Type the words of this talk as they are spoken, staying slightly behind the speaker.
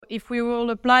if we will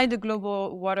apply the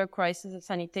global water crisis and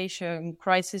sanitation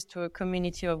crisis to a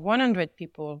community of 100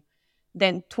 people,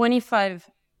 then 25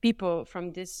 people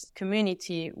from this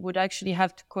community would actually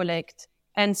have to collect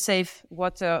unsafe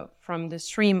water from the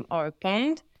stream or a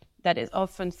pond that is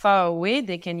often far away.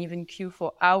 They can even queue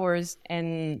for hours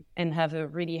and have a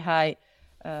really high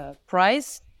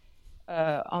price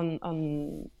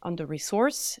on the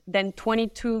resource. Then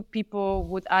 22 people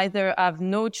would either have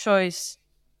no choice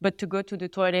but to go to the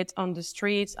toilet on the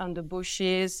streets, on the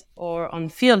bushes, or on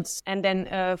fields. And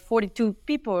then 42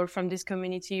 people from this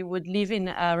community would live in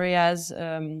areas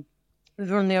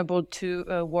vulnerable to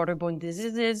waterborne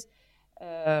diseases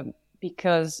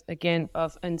because, again,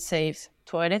 of unsafe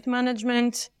toilet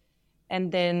management.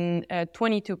 And then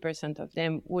 22% of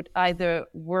them would either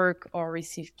work or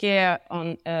receive care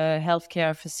on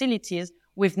healthcare facilities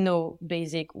with no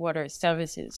basic water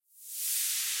services.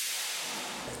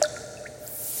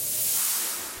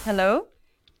 Hello.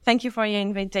 Thank you for your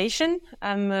invitation.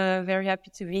 I'm very happy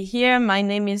to be here. My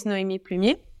name is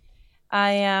Plumier.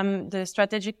 I am the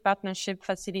Strategic Partnership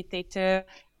Facilitator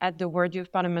at the World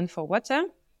Youth Parliament for Water.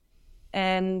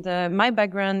 And my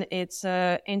background is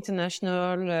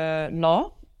international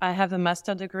law. I have a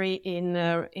master's degree in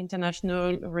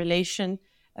international relations,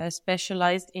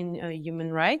 specialized in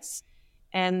human rights.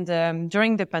 And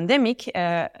during the pandemic,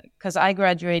 because I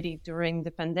graduated during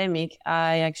the pandemic,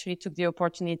 I actually took the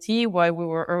opportunity while we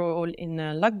were all in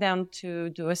lockdown to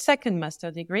do a second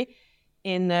master's degree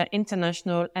in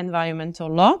international environmental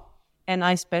law. And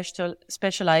I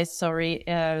specialized,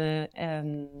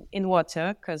 in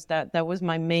water, because that was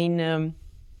my main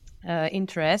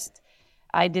interest.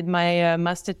 I did my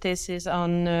master thesis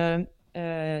on the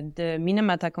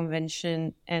Minamata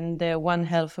Convention and the One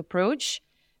Health approach.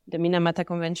 The Minamata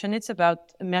Convention, it's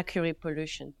about mercury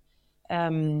pollution.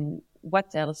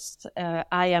 What else?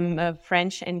 I am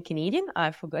French and Canadian.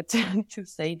 I forgot to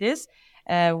say this.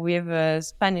 With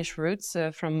Spanish roots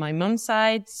from my mom's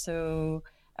side. So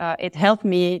it helped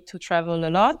me to travel a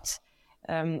lot.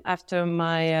 After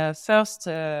my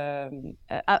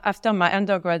after my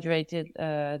undergraduate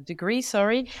degree,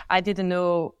 I didn't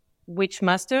know which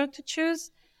master to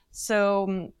choose.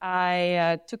 So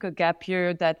I took a gap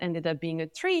year that ended up being a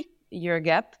 3-year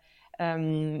gap.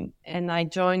 And I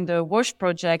joined the WASH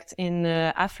project in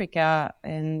Africa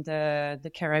and the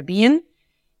Caribbean.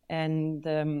 And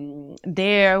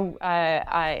there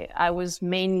I was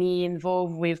mainly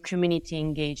involved with community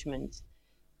engagement.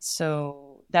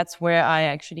 So that's where I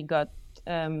actually got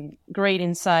great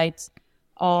insights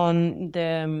on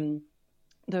the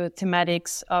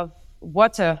thematics of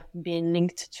water being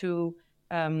linked to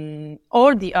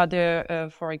all the other,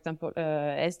 for example,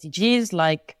 SDGs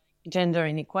like gender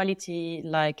inequality,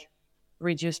 like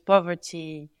reduced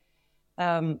poverty,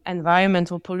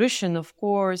 environmental pollution, of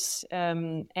course,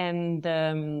 and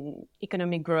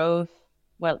economic growth.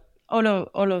 Well, all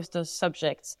of those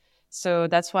subjects. So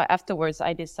that's why afterwards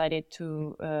I decided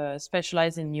to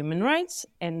specialize in human rights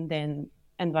and then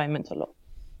environmental law.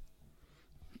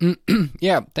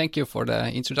 Yeah, thank you for the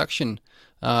introduction.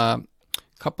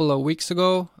 Couple of weeks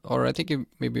ago, or I think it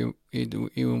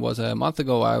even was a month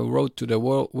ago, I wrote to the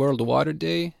World Water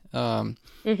Day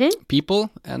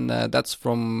people, and that's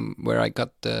from where I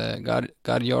got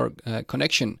your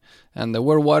connection. And the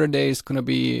World Water Day is going to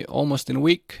be almost in a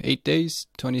week, 8 days,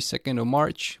 22nd of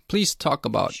March. Please talk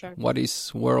about what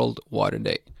is World Water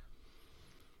Day.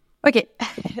 Okay,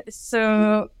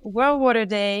 so World Water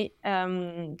Day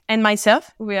and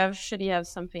myself, we actually have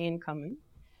something in common.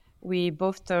 We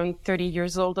both turned 30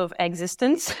 years old of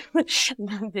existence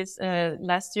this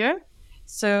last year.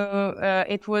 So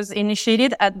it was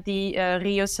initiated at the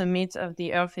Rio Summit of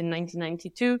the Earth in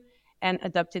 1992 and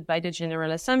adopted by the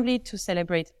General Assembly to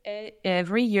celebrate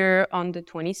every year on the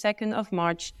 22nd of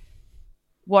March,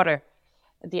 water,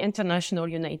 the International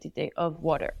United Day of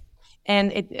Water.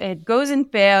 And it goes in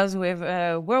pairs with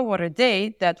World Water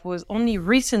Day that was only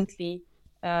recently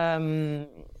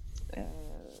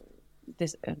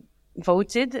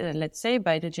voted, let's say,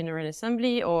 by the General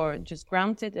Assembly or just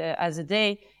granted as a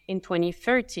day in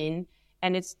 2013,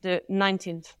 and it's the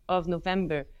 19th of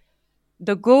November.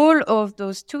 The goal of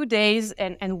those 2 days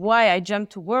and why I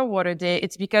jumped to World Water Day,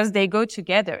 it's because they go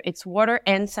together. It's water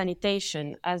and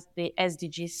sanitation as the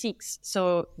SDG 6.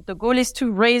 So the goal is to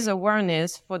raise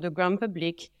awareness for the grand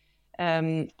public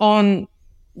on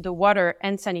the water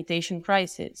and sanitation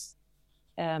crisis.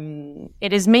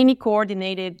 It is mainly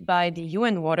coordinated by the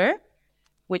UN Water,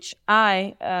 which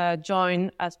I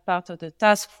joined as part of the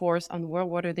task force on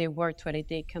World Water Day World Toilet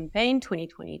Day campaign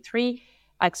 2023,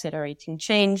 Accelerating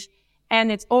Change.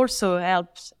 And it also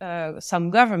helps some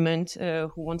government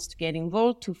who wants to get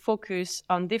involved to focus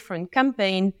on different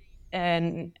campaign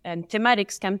and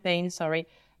thematics campaigns,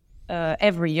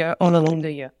 every year all along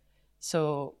the year.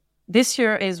 So this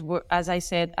year is, as I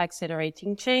said,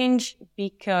 accelerating change,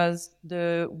 because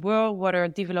the World Water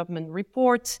Development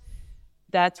Report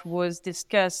that was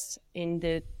discussed in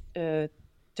the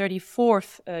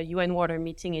 34th UN Water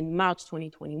meeting in March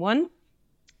 2021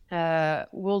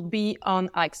 will be on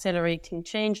accelerating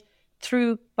change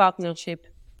through partnership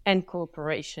and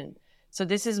cooperation. So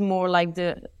this is more like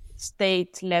the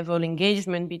state level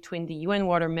engagement between the UN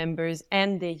water members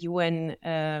and the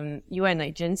UN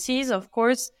agencies, of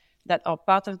course, that are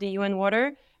part of the UN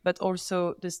water, but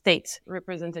also the state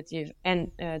representative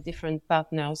and different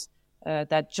partners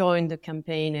that join the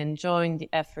campaign and join the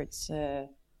efforts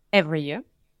every year.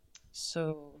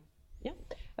 So, yeah.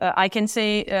 I can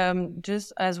say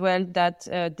just as well that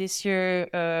this year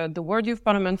the World Youth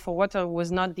Parliament for Water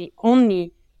was not the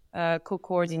only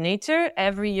co-coordinator.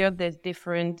 Every year there's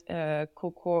different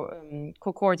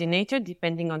co-coordinator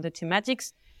depending on the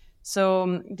thematics.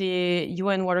 So the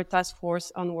UN Water Task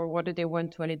Force on World Water Day,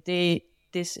 World Toilet Day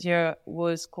this year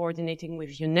was coordinating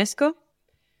with UNESCO,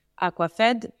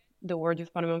 Aquafed, the World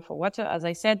Youth Parliament for Water, as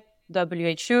I said,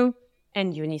 WHO,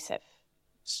 and UNICEF.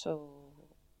 So,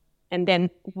 and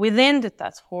then within the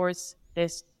task force,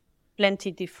 there's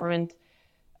plenty different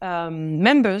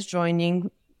members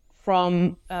joining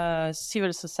from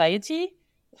civil society,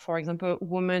 for example,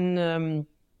 Women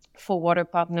for Water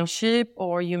Partnership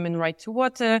or Human Right to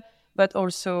Water, but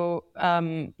also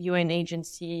UN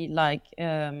agency like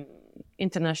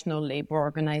International Labour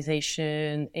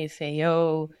Organization,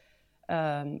 FAO,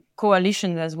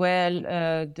 coalitions as well,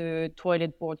 the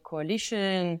Toilet Board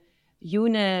Coalition,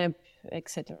 UNEP,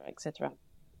 etc., etc.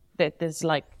 There's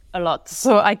like a lot,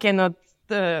 so I cannot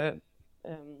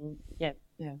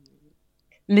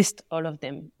list all of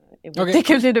them. It will take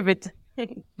a little bit.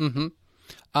 Mm-hmm.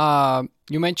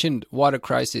 You mentioned water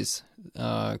crisis.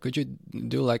 Could you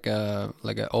do like a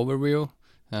overview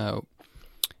of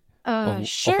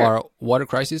our water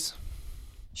crisis?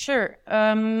 Sure.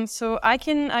 So I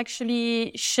can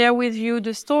actually share with you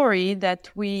the story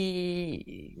that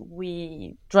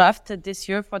we drafted this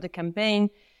year for the campaign.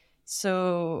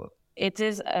 So it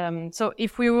is. So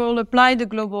if we will apply the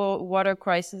global water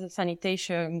crisis and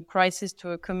sanitation crisis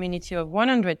to a community of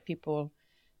 100 people,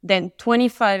 then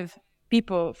 25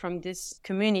 people from this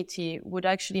community would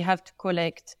actually have to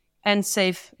collect and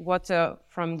save water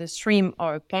from the stream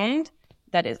or a pond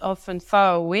that is often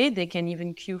far away. They can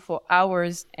even queue for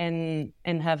hours and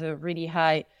have a really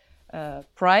high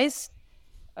price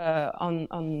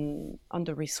on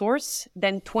the resource.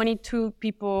 Then 22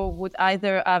 people would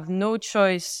either have no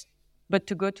choice but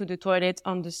to go to the toilet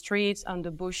on the streets, on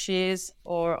the bushes,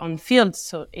 or on fields.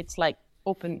 So it's like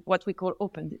open, what we call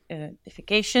open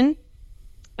defecation.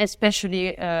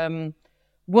 Especially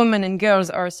women and girls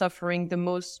are suffering the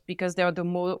most because they are the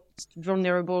most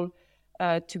vulnerable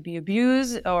to be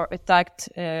abused or attacked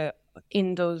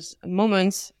in those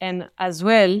moments, and as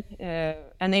well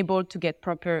unable to get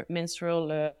proper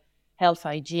menstrual health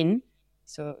hygiene.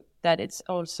 So that is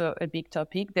also a big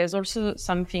topic. There's also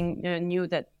something new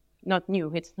that, not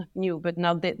new, it's not new, but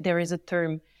now there is a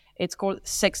term. It's called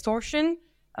sextortion.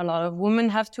 A lot of women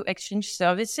have to exchange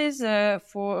services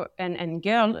for and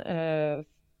girl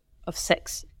of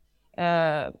sex,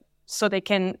 so they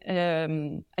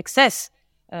can access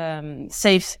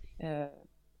safe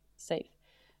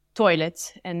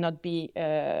toilets and not be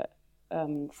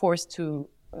forced to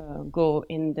go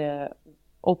in the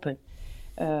open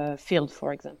field,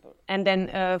 for example. And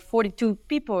then 42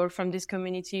 people from this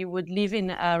community would live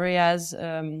in areas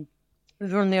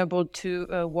vulnerable to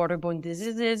waterborne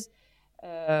diseases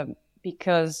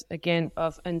because, again,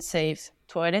 of unsafe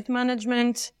toilet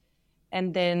management.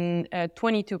 And then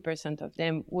 22% of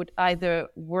them would either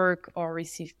work or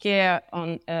receive care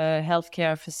on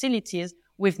healthcare facilities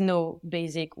with no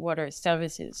basic water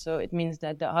services. So it means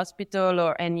that the hospital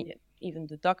or even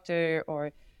the doctor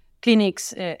or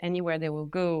clinics, anywhere they will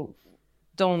go,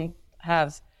 don't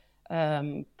have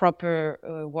proper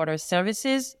water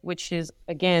services, which is,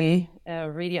 again,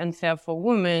 really unfair for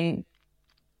women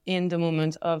in the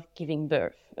moment of giving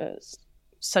birth,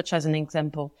 such as an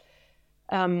example.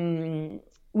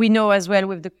 We know as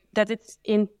well that it's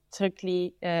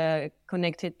intricately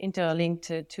connected,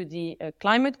 interlinked to the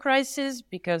climate crisis,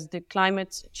 because the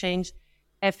climate change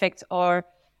effects are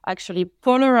actually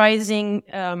polarizing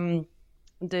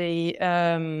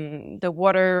the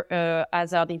water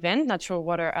hazard event, natural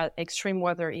water extreme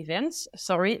weather events,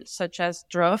 such as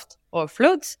drought or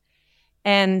floods,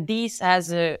 and this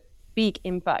has a big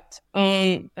impact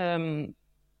on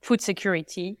food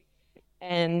security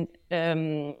and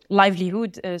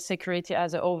livelihood security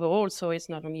as a overall. So it's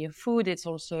not only a food, it's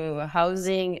also a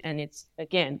housing, and it's,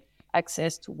 again,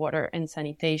 access to water and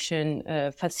sanitation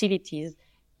facilities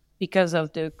because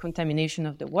of the contamination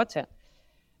of the water.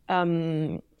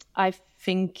 I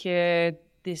think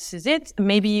this is it.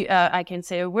 Maybe I can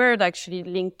say a word actually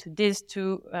linked to this,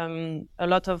 to a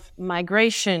lot of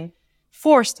migration,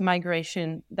 forced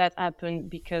migration that happened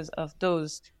because of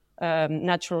those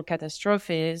natural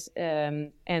catastrophes,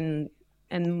 and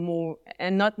more,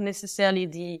 and not necessarily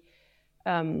the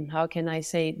how can I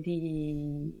say,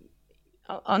 the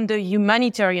on the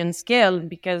humanitarian scale,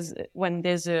 because when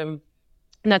there's a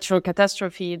natural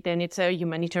catastrophe, then it's a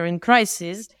humanitarian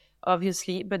crisis,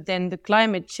 obviously, but then the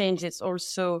climate change is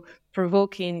also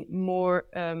provoking more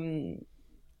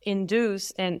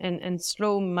induced and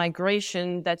slow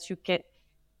migration that you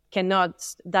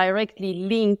cannot directly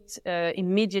link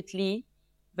immediately.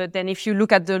 But then if you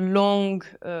look at the long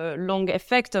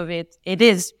effect of it, it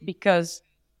is because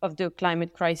of the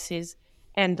climate crisis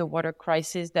and the water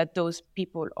crisis that those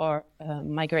people are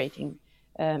migrating.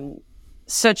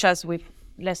 Such as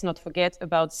let's not forget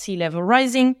about sea level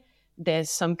rising. There's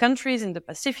some countries in the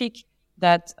Pacific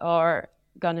that are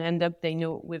going to end up,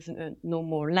 with no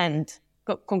more land,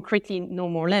 concretely no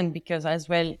more land, because as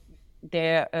well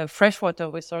their freshwater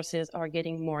resources are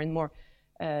getting more and more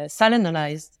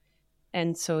salinized.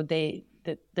 And so the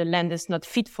land is not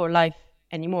fit for life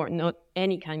anymore, not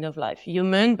any kind of life,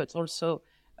 human, but also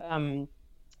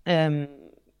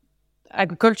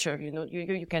agriculture.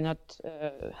 You cannot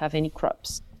have any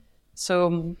crops.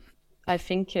 So I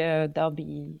think that'll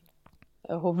be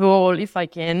overall, if I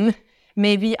can.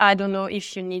 Maybe, I don't know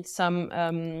if you need some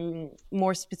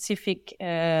more specific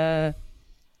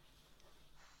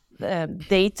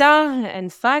data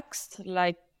and facts,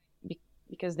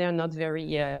 because they're not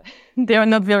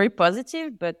very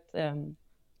positive. But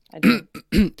I don't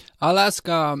know. I'll ask.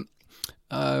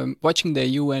 Watching the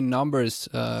UN numbers,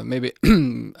 maybe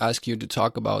ask you to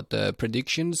talk about the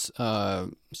predictions.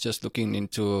 Just looking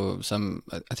into some,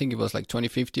 I think it was like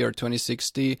 2050 or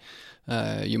 2060.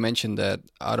 You mentioned that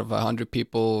out of 100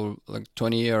 people, like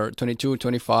 20 or 22,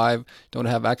 25 don't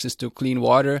have access to clean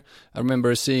water. I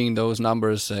remember seeing those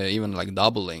numbers even like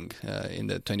doubling in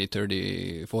the 20,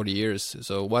 30, 40 years.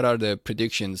 So what are the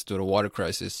predictions to the water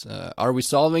crisis? Are we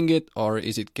solving it, or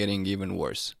is it getting even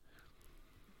worse?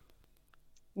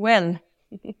 Well,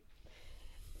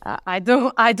 I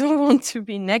don't want to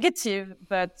be negative,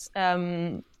 but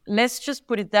let's just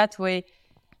put it that way.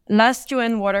 Last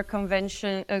UN Water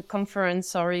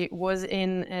Conference, was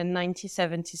in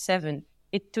 1977.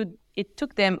 It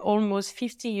took them almost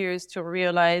 50 years to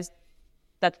realize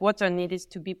that water needed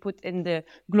to be put in the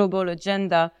global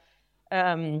agenda.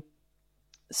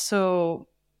 So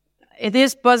it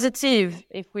is positive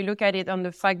if we look at it on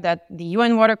the fact that the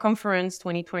UN Water Conference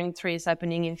 2023 is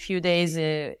happening in a few days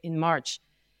in March,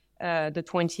 the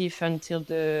 20th until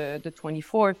the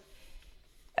 24th.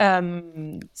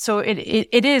 So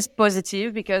it is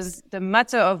positive, because the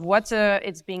matter of water,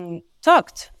 it's being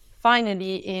talked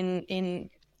finally in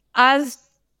as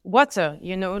water,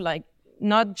 like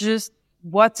not just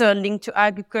water linked to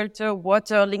agriculture,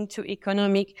 water linked to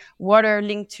economic, water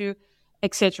linked to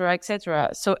etc.,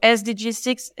 etc. So SDG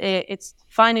 6, it's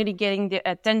finally getting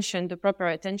the proper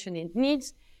attention it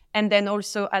needs. And then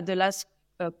also at the last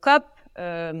COP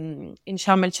in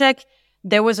Sharm el-Sheikh,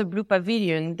 there was a blue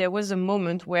pavilion. There was a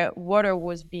moment where water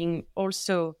was being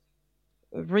also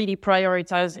really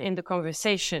prioritized in the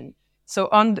conversation. So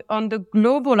on the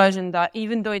global agenda,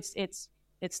 even though it's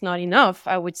not enough,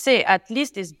 I would say at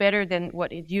least it's better than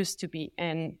what it used to be.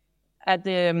 And at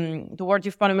the World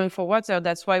Youth Parliament for Water,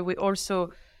 that's why we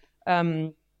also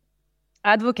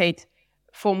advocate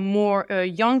for more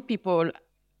young people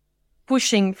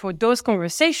pushing for those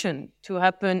conversations to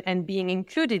happen and being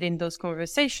included in those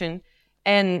conversations,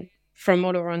 and from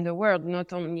all around the world,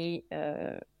 not only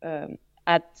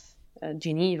at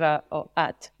Geneva or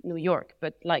at New York,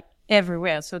 but like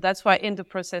everywhere. So that's why in the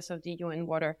process of the UN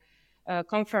Water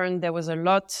Conference, there was a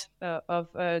lot of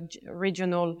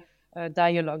regional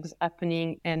dialogues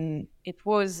happening, and it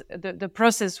was the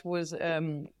process was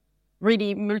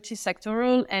really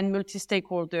multi-sectoral and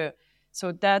multi-stakeholder.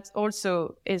 So that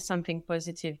also is something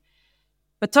positive.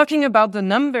 But talking about the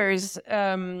numbers,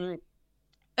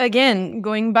 again,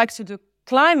 going back to the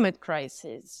climate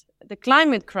crisis,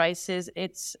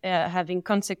 it's having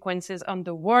consequences on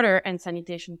the water and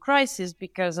sanitation crisis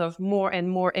because of more and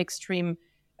more extreme,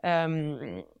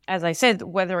 as I said,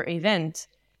 weather events.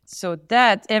 So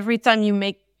that every time you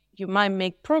make you might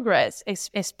make progress,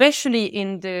 especially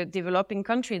in the developing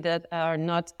countries that are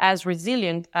not as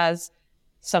resilient as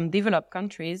some developed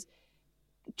countries,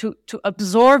 to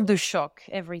absorb the shock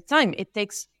every time. It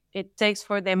takes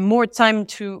for them more time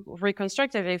to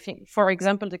reconstruct everything. For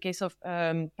example, the case of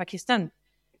Pakistan.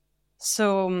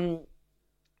 So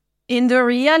in the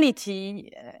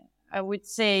reality, I would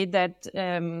say that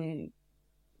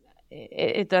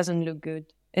it doesn't look good,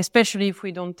 especially if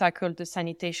we don't tackle the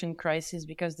sanitation crisis,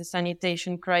 because the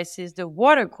sanitation crisis, the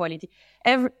water quality,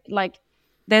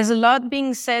 there's a lot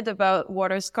being said about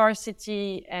water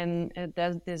scarcity and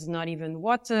that there's not even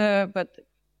water, but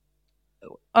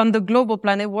on the global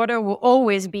planet, water will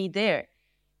always be there.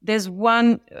 There's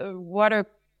one water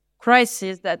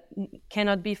crisis that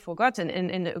cannot be forgotten,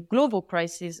 and a global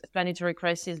crisis, a planetary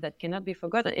crisis that cannot be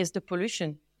forgotten, is the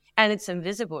pollution, and it's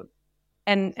invisible.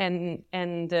 And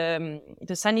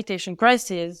the sanitation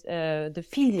crisis, the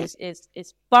field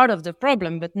is part of the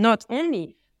problem, but not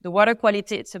only. The water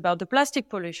quality, it's about the plastic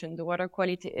pollution. The water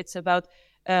quality, it's about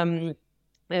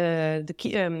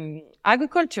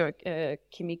agriculture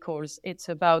chemicals. It's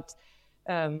about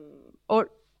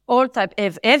all type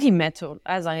of heavy metal,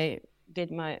 as I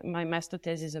did my master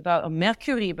thesis about, on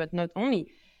mercury, but not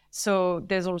only. So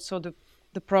there's also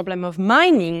the problem of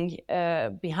mining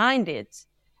behind it.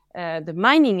 The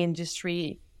mining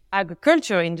industry,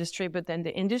 agriculture industry, but then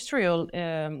the industrial,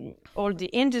 all the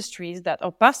industries that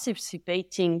are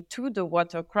participating to the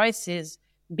water crisis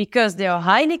because they are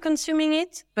highly consuming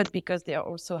it, but because they are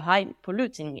also highly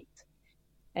polluting it.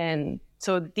 And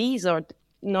so these are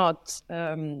not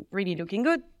really looking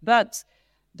good, but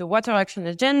the Water Action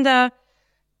Agenda,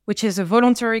 which is a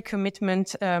voluntary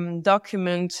commitment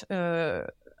document,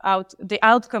 the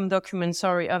outcome document,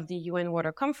 of the UN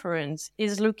Water Conference,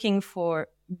 is looking for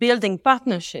building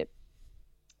partnership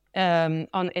on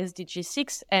SDG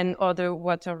 6 and other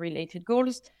water-related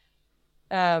goals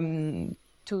to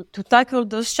tackle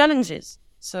those challenges.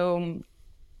 So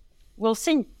we'll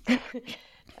see.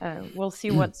 We'll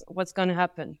see what's going to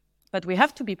happen. But we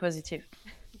have to be positive.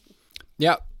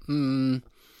 Yeah.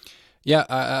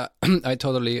 I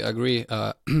totally agree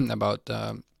about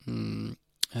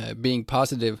being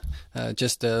positive.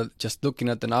 Just looking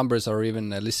at the numbers, or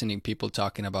even listening people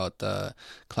talking about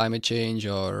climate change,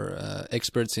 or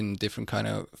experts in different kind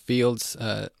of fields,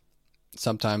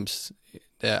 sometimes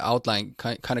the outline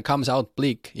kind of comes out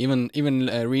bleak. Even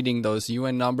reading those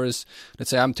UN numbers, let's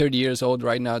say I'm 30 years old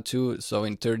right now too, so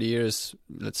in 30 years,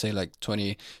 let's say like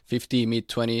 2050,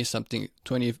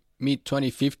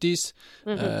 mid-2050s,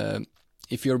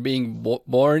 if you're being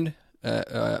born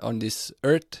on this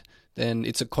earth, then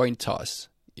it's a coin toss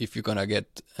if you're gonna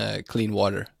get clean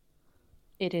water.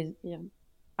 It is, yeah.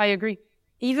 I agree.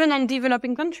 Even in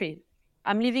developing countries.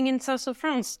 I'm living in south of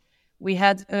France. We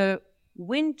had a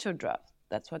winter drought.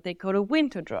 That's what they call a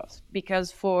winter drought,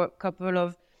 because for a couple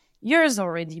of years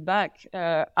already back,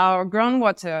 our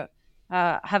groundwater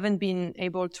haven't been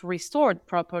able to restore it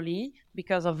properly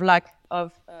because of lack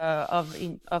of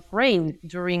rain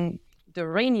during the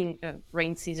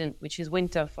rain season, which is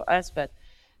winter for us, but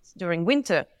during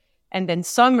winter. And then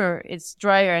summer, it's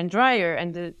drier and drier,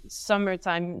 and the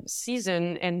summertime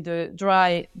season and the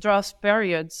drought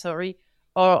period,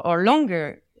 are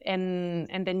longer.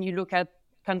 And then you look at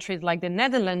countries like the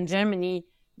Netherlands, Germany,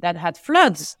 that had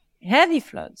floods, heavy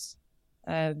floods,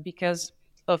 because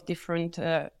of different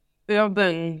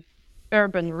urban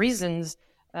reasons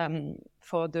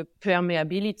for the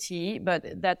permeability.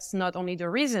 But that's not only the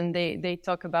reason. They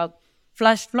talk about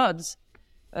flash floods,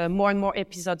 more and more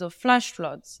episodes of flash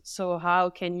floods. So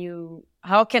how can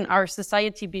our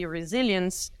society be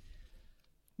resilient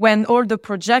when all the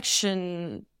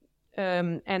projection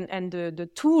and the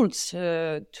tools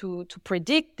to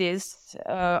predict this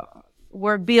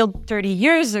were built 30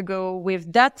 years ago with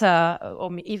data,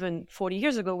 or even 40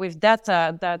 years ago with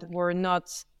data that were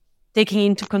not taking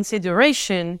into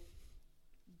consideration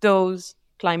those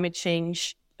climate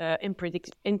change in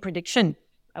prediction,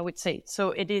 I would say.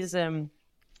 So it is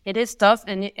tough,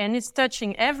 and it's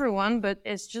touching everyone, but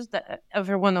it's just that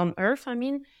everyone on Earth,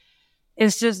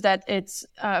 it's just that it's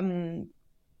on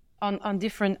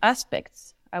different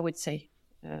aspects, I would say.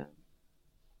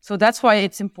 So that's why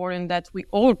it's important that we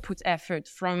all put effort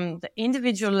from the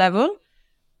individual level.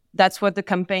 That's what the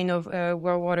campaign of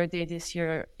World Water Day this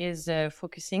year is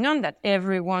focusing on, that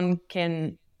everyone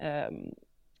can,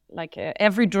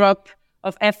 every drop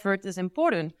of effort is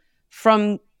important,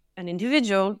 from an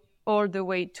individual all the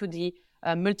way to the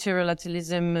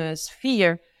multilateralism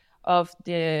sphere of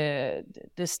the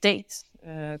states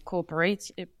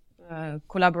collaborating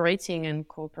and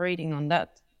cooperating on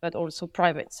that, but also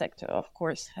private sector, of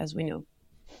course, as we know.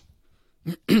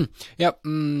 Yeah.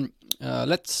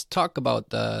 Let's talk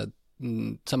about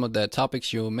some of the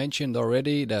topics you mentioned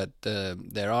already. That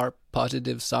there are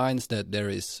positive signs that there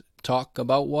is talk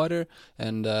about water,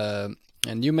 and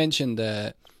you mentioned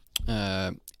the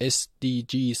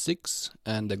SDG 6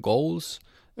 and the goals,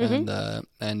 and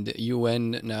the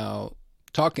UN now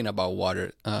talking about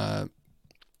water.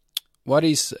 What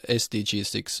is SDG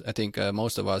 6? I think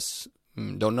most of us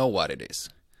don't know what it is.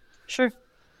 Sure.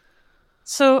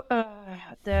 So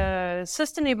the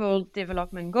Sustainable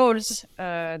Development Goals,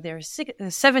 there are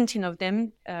 17 of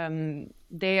them.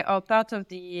 They are part of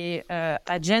the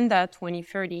Agenda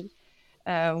 2030,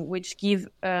 which give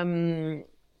a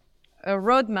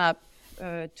roadmap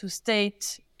to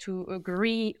states to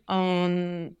agree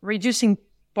on reducing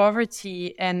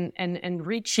poverty and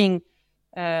reaching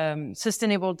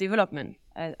sustainable development,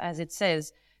 as it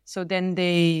says. So then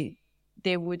they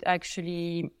would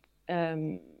actually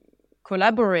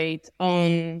collaborate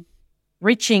on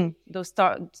reaching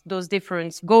those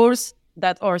different goals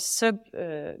that are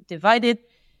subdivided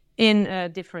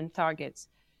in different targets.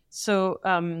 So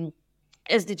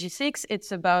SDG 6,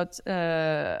 it's about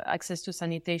access to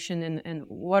sanitation and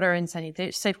water and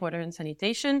safe water and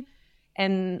sanitation.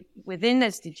 And within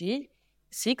SDG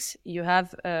 6, you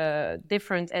have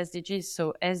different SDGs.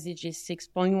 So SDG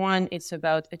 6.1, it's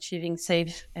about achieving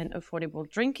safe and affordable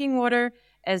drinking water.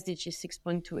 SDG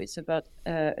 6.2 is about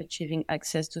achieving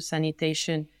access to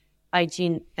sanitation,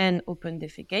 hygiene, and open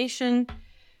defecation.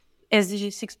 SDG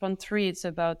 6.3, it's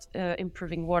about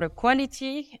improving water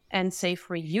quality and safe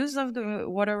reuse of the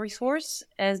water resource.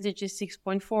 SDG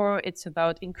 6.4, it's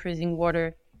about increasing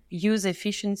water use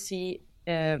efficiency,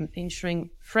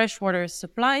 ensuring fresh water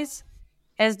supplies.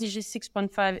 SDG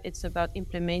 6.5, it's about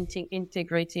implementing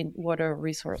integrated water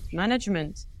resource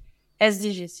management.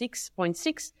 SDG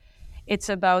 6.6, it's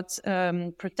about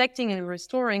protecting and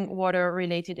restoring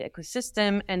water-related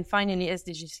ecosystem. And finally,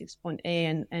 SDG 6.A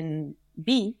and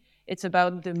B, it's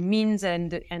about the means and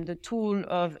the tool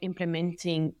of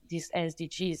implementing these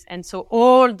SDGs. And so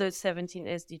all the 17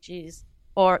 SDGs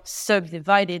are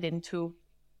subdivided into,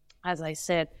 as I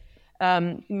said,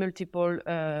 multiple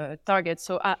targets.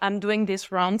 So I'm doing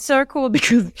this round circle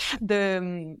because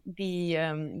the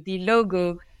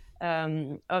logo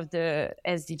of the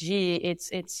SDG,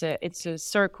 it's a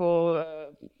circle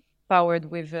powered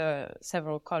with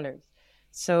several colors.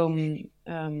 So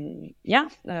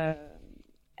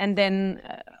and then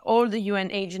all the UN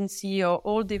agency or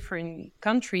all different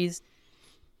countries,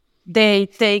 they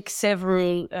take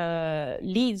several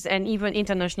leads, and even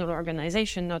international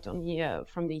organizations, not only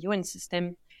from the UN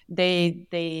system, they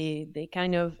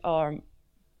kind of are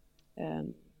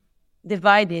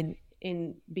divided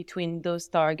in between those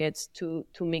targets to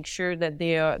make sure that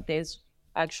there's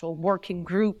actual working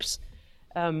groups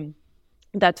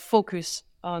that focus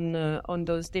on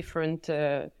those different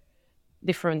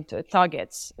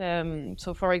targets.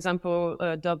 So, for example,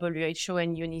 WHO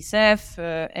and UNICEF,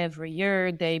 every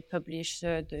year they publish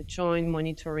the joint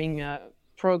monitoring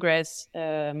progress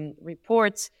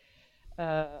reports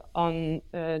on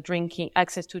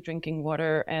access to drinking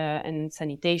water and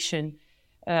sanitation.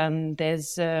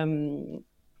 There's the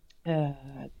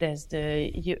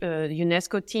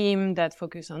UNESCO team that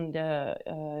focus on the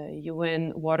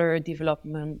UN Water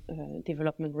Development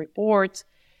Report.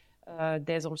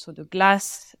 There's also the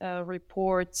GLASS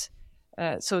report.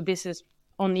 So this is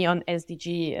only on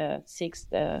SDG 6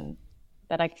 that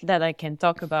I can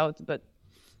talk about, but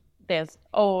there's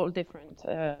all different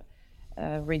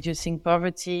reducing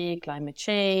poverty, climate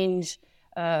change.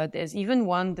 There's even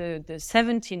one, the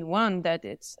 17 one, that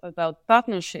it's about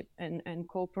partnership and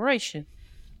cooperation.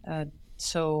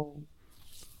 So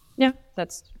yeah,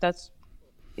 that's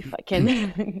if I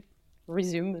can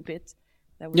resume a bit,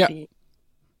 that would be.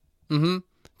 Mm-hmm.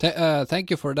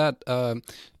 Thank you for that.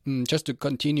 Just to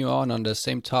continue on the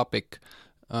same topic,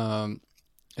 I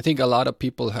think a lot of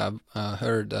people have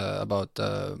heard about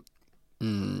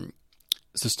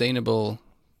sustainable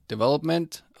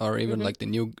development, or even like the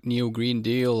new Green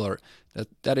Deal, or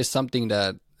that is something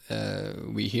that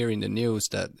we hear in the news,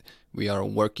 that we are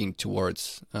working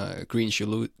towards green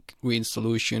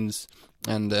solutions,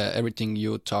 and everything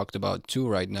you talked about too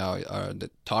right now are the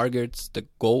targets, the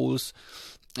goals.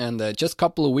 And just a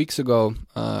couple of weeks ago,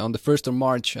 on the 1st of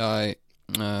March, I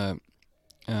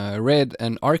read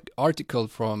an article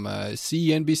from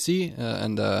CNBC,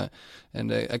 and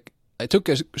I took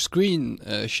a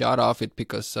screenshot of it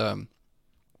because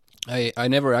I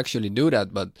never actually do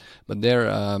that, but there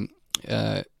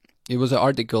it was an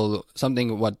article,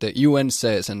 something what the UN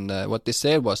says, and what they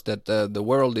said was that the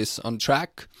world is on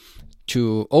track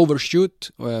to overshoot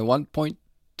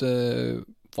 1.5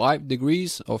 5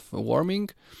 degrees of warming.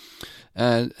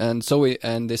 And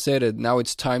they said that now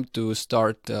it's time to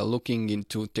start looking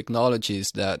into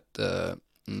technologies that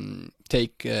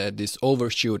take this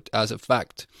overshoot as a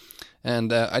fact.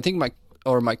 And I think my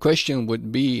question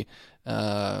would be,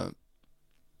 as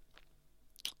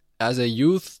a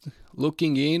youth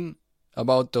looking in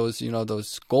about those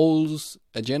goals,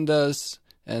 agendas,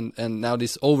 and now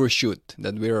this overshoot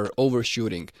that we are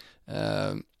overshooting.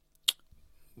 I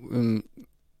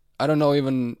don't know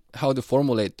even how to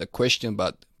formulate the question,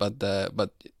 but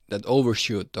that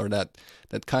overshoot, or that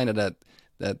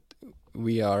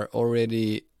we are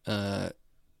already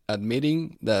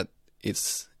admitting that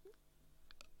it's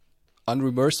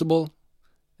unreversible,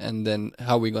 and then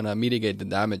how we're gonna mitigate the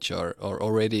damage, or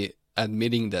already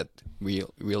admitting that we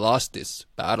lost this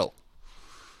battle.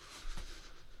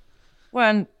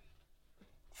 Well,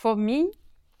 for me,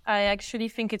 I actually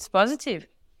think it's positive,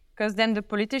 because then the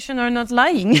politicians are not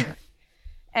lying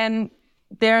and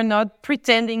they're not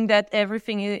pretending that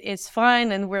everything is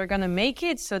fine and we're going to make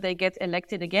it so they get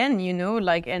elected again,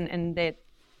 and they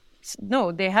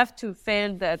have to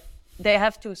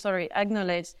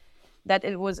acknowledge that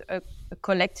it was a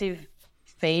collective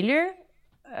failure,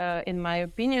 in my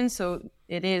opinion. So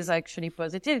it is actually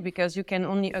positive, because you can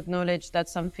only acknowledge that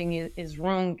something is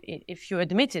wrong if you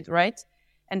admit it, right?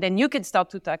 And then you can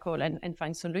start to tackle and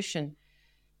find solution.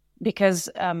 Because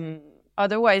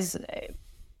otherwise,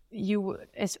 you,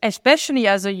 especially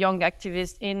as a young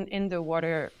activist in the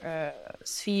water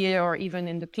sphere, or even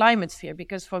in the climate sphere,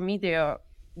 because for me it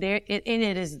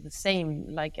is the same.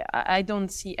 Like, I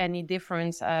don't see any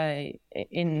difference. The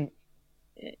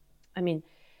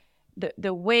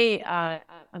way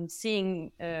I'm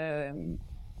seeing.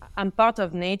 I'm part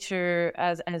of nature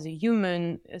as a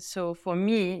human, so for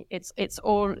me it's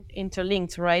all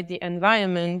interlinked, right? The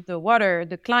environment, the water,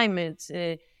 the climate,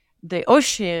 the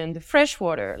ocean, the fresh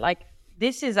water. Like,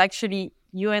 this is actually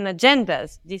UN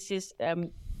agendas. This is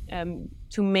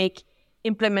to make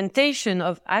implementation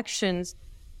of actions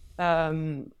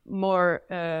more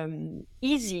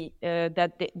easy.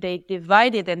 That they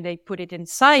divide it and they put it in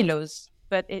silos,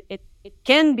 but it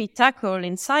can be tackled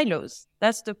in silos.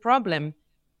 That's the problem.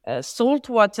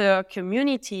 Saltwater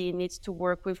community needs to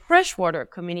work with freshwater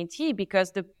community,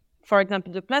 because for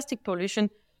example, the plastic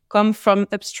pollution come from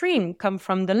upstream, come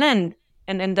from the land,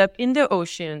 and end up in the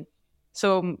ocean.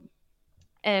 So,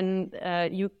 and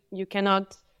you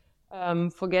cannot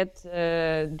forget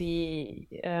how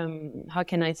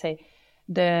can I say,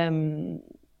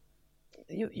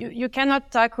 you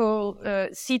cannot tackle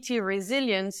city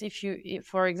resilience if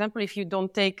for example, if you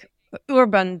don't take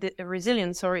urban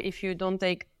resilience, or if you don't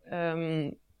take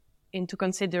into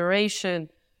consideration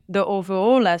the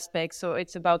overall aspect. So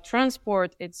it's about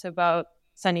transport, it's about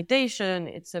sanitation,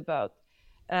 it's about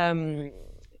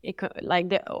like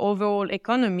the overall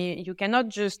economy. You cannot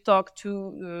just talk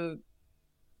to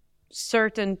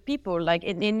certain people. Like,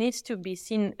 it needs to be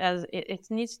seen as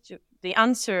the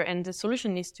answer and the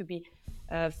solution needs to be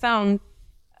found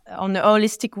on a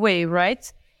holistic way,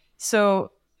 right?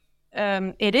 So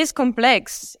it is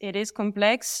complex,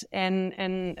 and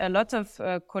a lot of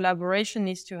collaboration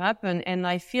needs to happen. And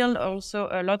I feel also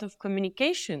a lot of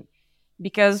communication,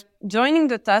 because joining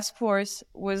the task force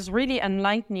was really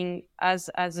enlightening as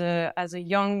a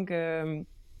young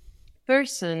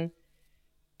person,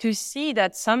 to see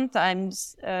that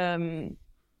sometimes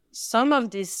some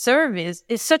of this service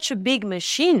is such a big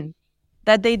machine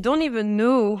that they don't even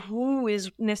know who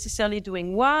is necessarily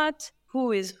doing what,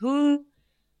 who is who.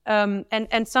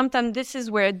 And sometimes this is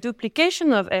where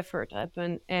duplication of effort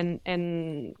happen, and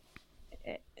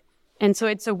so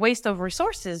it's a waste of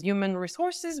resources, human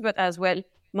resources, but as well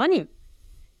money.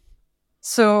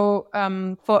 So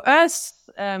for us,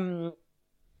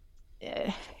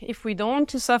 if we don't want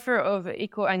to suffer of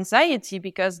eco-anxiety,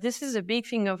 because this is a big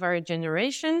thing of our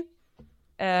generation,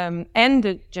 and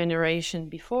the generation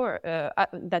before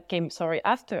that came,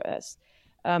 after us.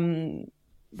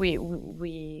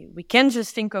 We can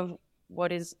just think of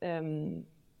what is the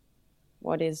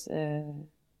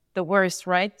worst,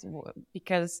 right?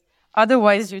 Because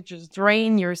otherwise you just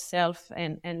drain yourself,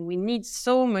 and we need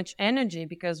so much energy,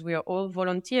 because we are all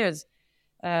volunteers,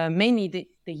 mainly the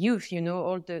youth,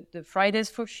 all the Fridays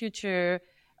for Future,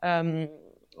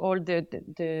 all the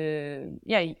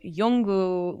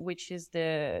Yongo, which is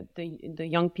the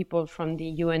young people from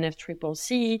the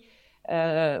UNFCCC,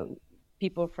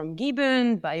 people from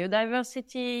Gibbon,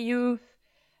 biodiversity youth,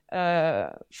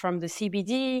 from the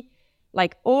CBD,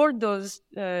 like all those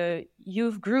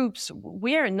youth groups,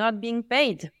 we are not being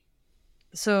paid.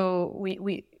 So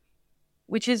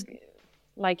which is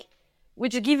like,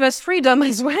 which give us freedom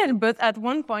as well. But at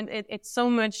one point, it's so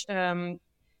much,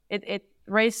 it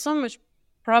raised so much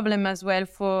problem as well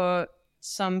for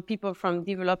some people from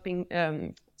developing,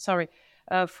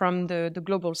 from the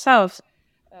global south,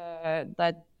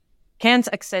 that can't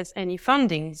access any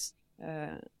fundings.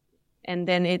 And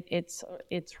then it's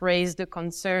raised the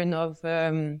concern of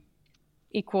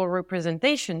equal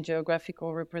representation,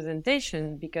 geographical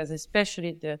representation, because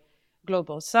especially the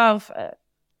global south,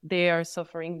 they are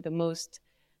suffering the most,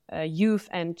 youth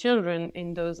and children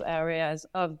in those areas,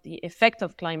 of the effect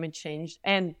of climate change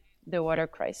and the water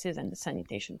crisis and the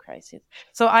sanitation crisis.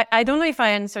 So I don't know if I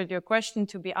answered your question,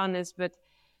 to be honest, but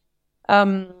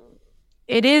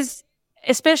it is,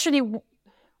 especially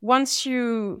once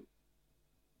you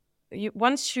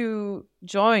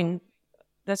join,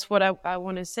 that's what I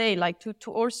want to say, like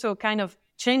to also kind of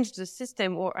change the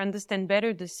system or understand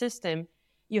better the system,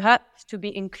 you have to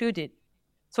be included.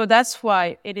 So that's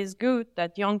why it is good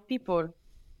that young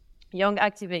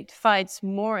Activate fights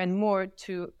more and more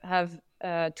to have,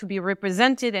 to be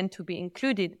represented and to be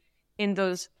included in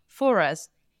those forums.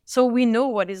 So we know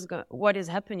what is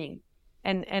happening,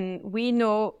 and we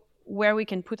know where we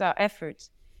can put our efforts,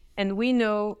 and we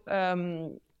know,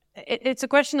 it's a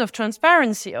question of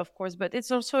transparency, of course, but it's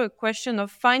also a question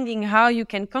of finding how you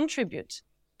can contribute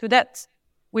to that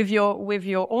with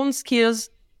your own skills,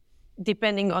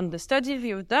 depending on the studies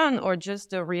you've done or just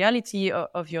the reality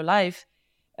of your life.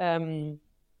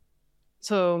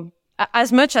 So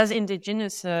as much as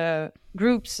indigenous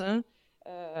groups,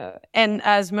 and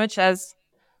as much as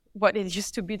what it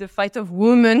used to be the fight of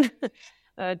women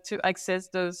to access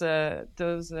those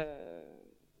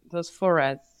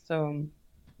forums. So,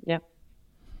 yeah.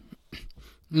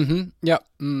 Mm-hmm. Yeah.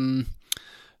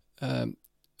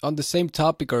 On the same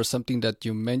topic, or something that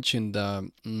you mentioned,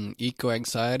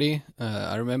 eco-anxiety,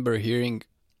 I remember hearing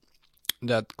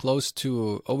that close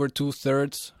to over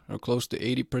 2/3 or close to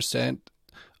 80%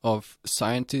 of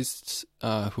scientists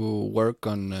who work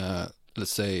on,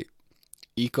 let's say,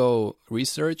 eco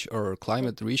research or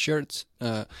climate research,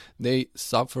 they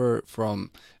suffer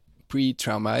from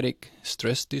pre-traumatic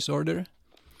stress disorder.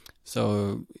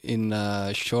 So in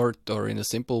a short, or in a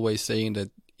simple way, saying that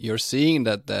you're seeing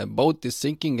that the boat is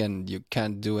sinking and you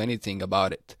can't do anything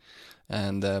about it.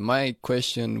 And my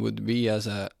question would be, as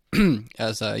a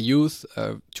as a youth,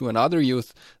 to another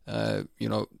youth,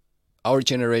 our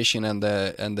generation and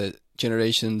the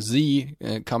generation Z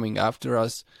coming after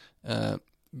us,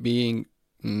 being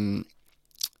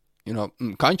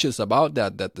conscious about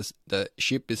that the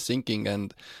ship is sinking,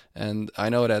 and I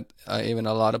know that even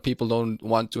a lot of people don't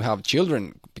want to have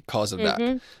children because of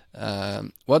that.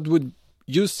 What would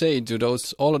you say to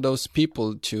all of those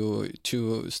people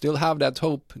to still have that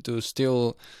hope, to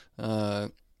still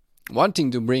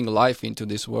wanting to bring life into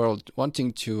this world,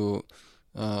 wanting to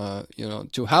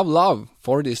to have love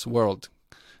for this world,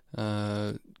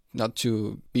 not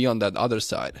to be on that other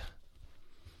side?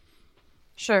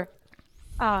 Sure.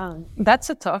 That's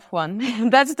a tough one.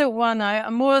 That's the one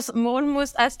I'm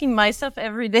almost asking myself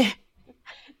every day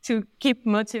to keep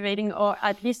motivating, or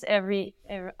at least every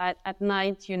at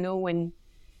night,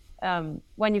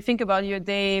 when you think about your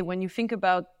day, when you think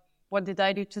about what did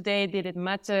I do today, did it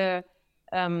matter,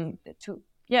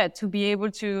 to be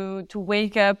able to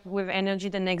wake up with energy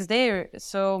the next day.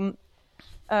 So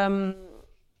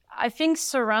I think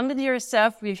surrounding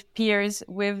yourself with peers,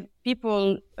 with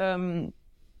people,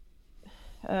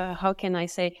 how can I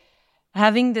say,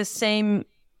 having the same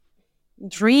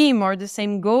dream or the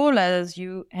same goal as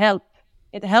you,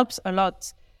 it helps a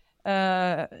lot.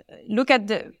 Look at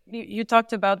you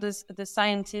talked about the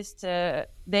scientists,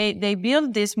 they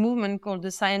built this movement called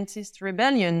the Scientist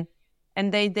Rebellion,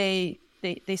 and they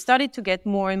started to get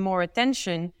more and more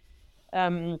attention.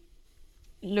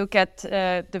 Look at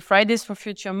the Fridays for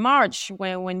Future March,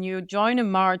 when you join a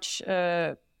march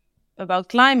about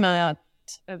climate,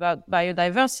 about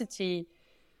biodiversity,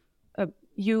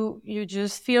 you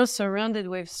just feel surrounded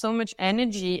with so much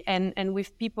energy and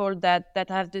with people that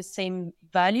have the same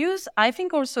values. I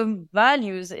think also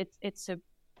values, it's a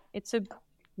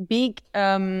big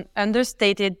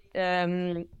understated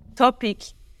topic,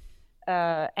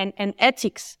 and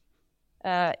ethics.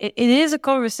 It is a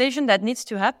conversation that needs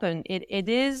to happen. It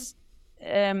is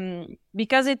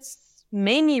because it's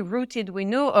mainly rooted, we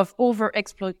know, of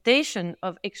over-exploitation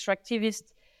of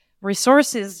extractivist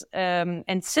resources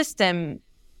and system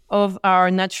of our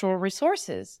natural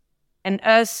resources, and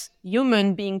us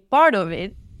human being part of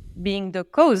it, being the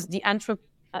cause.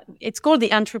 It's called the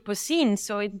Anthropocene,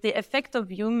 so it's the effect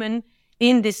of human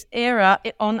in this era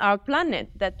on our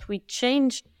planet, that we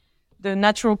change the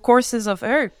natural courses of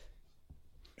Earth.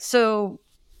 So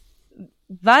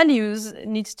values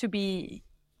needs to be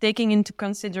taken into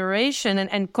consideration,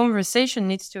 and conversation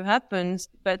needs to happen,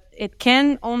 but it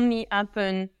can only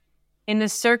happen in a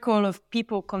circle of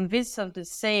people convinced of the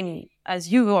same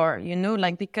as you are,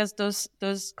 like, because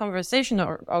those conversations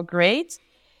are great.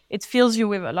 It fills you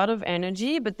with a lot of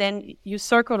energy, but then you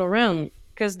circle around,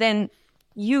 because then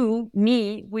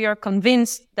we are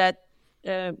convinced that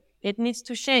it needs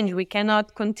to change. We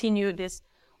cannot continue this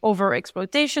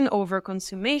over-exploitation,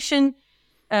 over-consummation,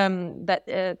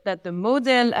 that the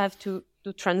model have to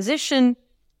transition.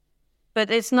 But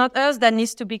it's not us that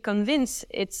needs to be convinced.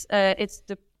 It's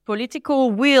the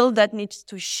political will that needs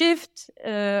to shift,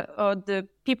 or the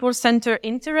people-centered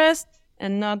interest,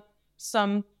 and not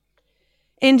some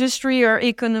industry or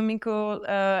economical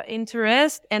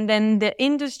interest. And then the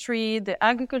industry, the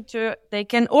agriculture, they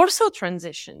can also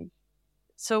transition.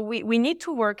 So we need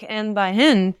to work hand by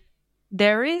hand.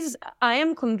 I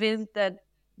am convinced that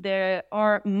there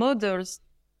are models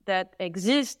that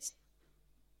exist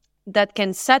that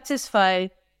can satisfy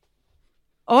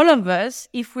all of us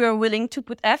if we are willing to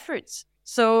put efforts.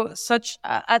 So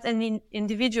at an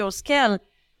individual scale,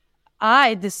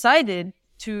 I decided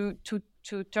to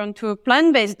turn to a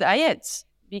plant-based diet,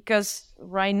 because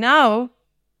right now,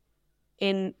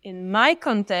 in my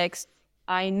context,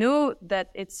 I know that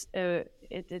it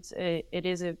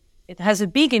has a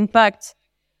big impact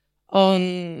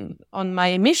on my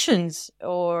emissions,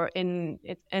 and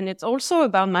it's also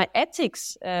about my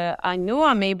ethics. I know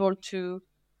I'm able to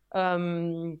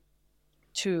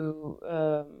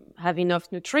have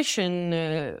enough nutrition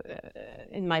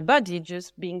in my body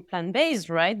just being plant-based,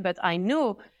 right? But I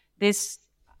know this.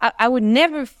 I would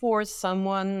never force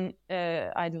someone,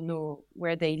 I don't know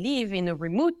where they live, in a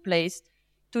remote place,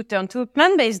 to turn to a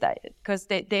plant-based diet, because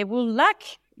they will lack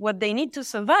what they need to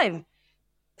survive.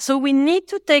 So we need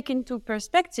to take into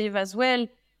perspective as well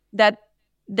that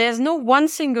there's no one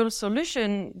single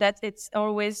solution, that it's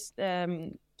always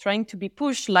trying to be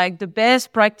pushed, like the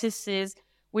best practices,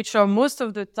 which are most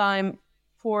of the time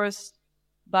forced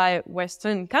by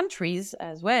Western countries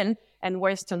as well, and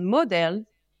Western model.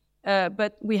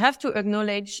 But we have to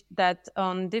acknowledge that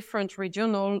on different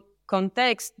regional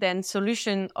contexts, then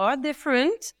solutions are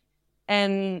different,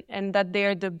 and that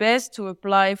they're the best to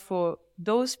apply for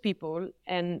those people,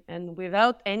 and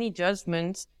without any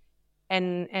judgments,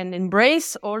 and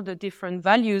embrace all the different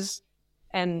values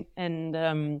and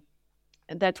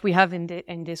that we have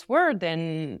in this world.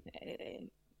 And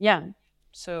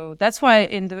so that's why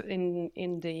in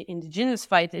the indigenous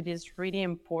fight, it is really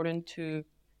important to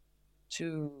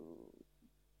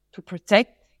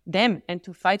protect them and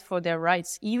to fight for their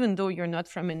rights, even though you're not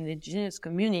from an indigenous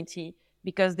community,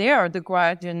 because they are the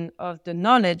guardian of the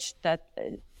knowledge that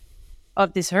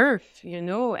of this earth,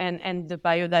 and the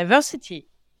biodiversity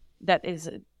that is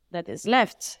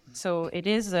left. So it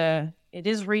is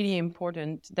really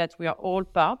important that we are all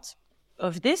part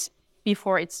of this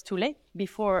before it's too late,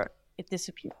 before it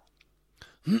disappears.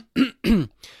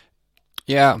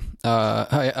 Yeah,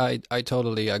 I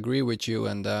totally agree with you,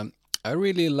 and I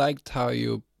really liked how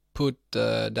you put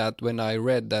that when I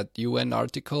read that UN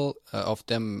article of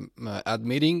them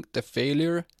admitting the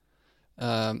failure.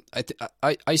 I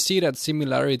see that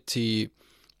similarity,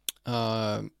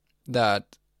 that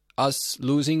us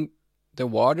losing the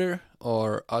water,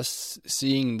 or us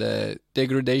seeing the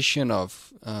degradation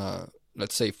of,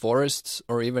 let's say, forests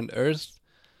or even earth.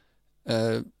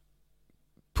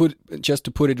 Just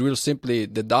to put it real simply,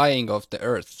 the dying of the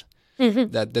earth. Mm-hmm.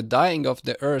 That the dying of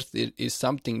the earth is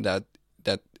something that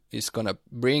is gonna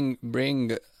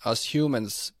bring us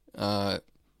humans, not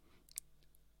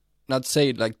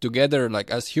say like together, like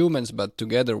as humans, but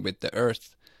together with the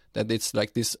earth. That it's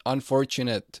like this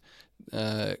unfortunate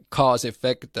cause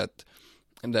effect that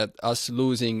us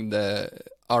losing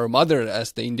our mother,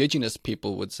 as the indigenous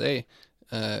people would say,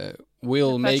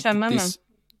 will make this.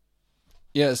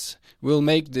 Yes, will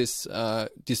make this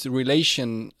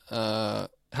relation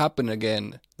happen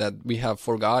again, that we have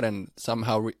forgotten,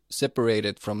 somehow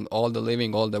separated from all the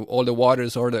living, all the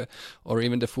waters, or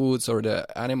even the foods, or the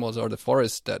animals, or the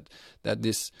forest. That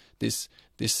this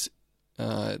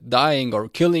dying or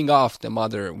killing off the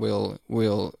mother will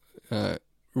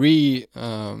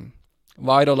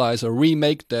revitalize or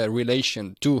remake the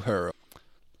relation to her.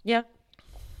 Yeah,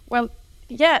 well,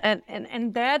 yeah,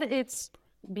 and that it's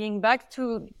being back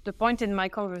to the point in my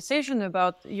conversation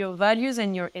about your values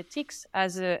and your ethics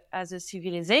as a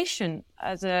civilization,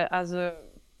 as a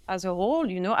whole,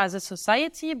 as a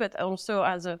society, but also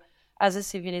as a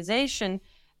civilization,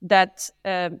 that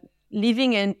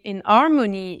living in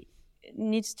harmony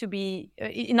needs to be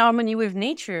in harmony with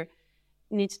nature,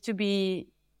 needs to be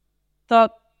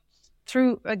thought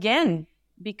true again,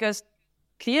 because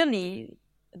clearly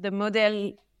the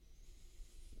model,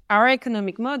 our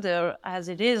economic model as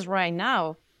it is right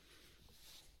now,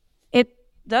 it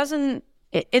doesn't,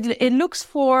 it looks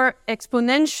for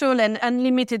exponential and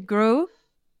unlimited growth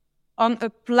on a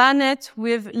planet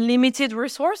with limited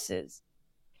resources.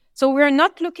 So we're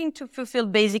not looking to fulfill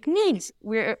basic needs.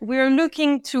 We're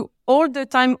looking to all the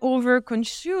time over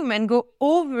consume and go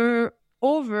over,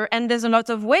 and there's a lot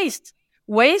of waste.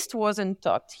 Waste wasn't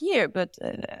talked here, but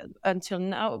until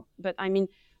now. But I mean,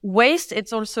 waste,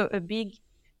 it's also a big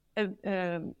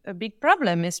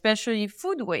problem, especially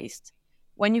food waste.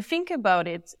 When you think about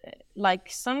it, like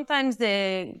sometimes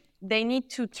they need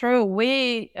to throw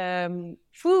away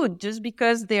food just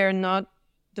because they're not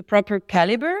the proper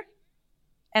caliber,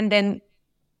 and then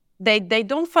they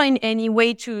don't find any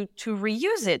way to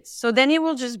reuse it. So then it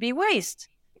will just be waste.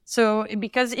 So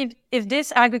because if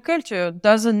this agriculture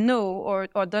doesn't know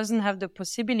or doesn't have the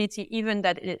possibility even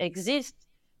that it exists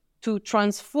to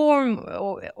transform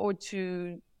or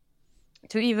to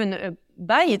even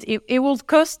buy it, it will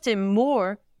cost him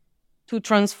more to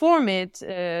transform it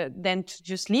than to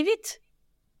just leave it,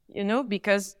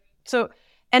 because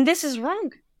and this is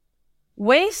wrong.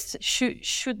 Waste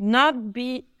should not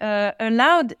be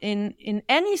allowed in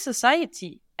any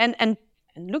society. And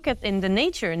look at in the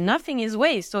nature, nothing is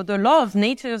waste. So the law of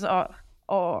nature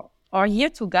are here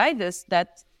to guide us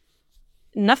that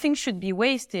nothing should be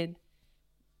wasted.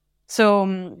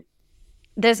 So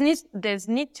there's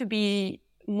need to be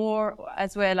more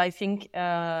as well, I think,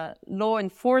 law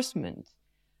enforcement.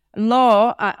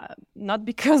 Law, not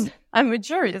because I'm a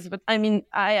jurist, but I mean,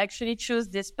 I actually choose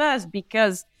this path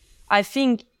because I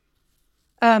think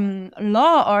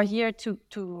law are here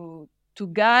to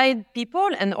guide people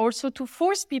and also to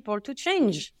force people to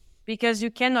change, because you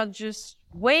cannot just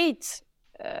wait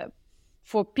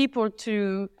for people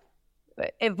to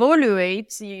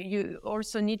evaluate. You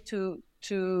also need to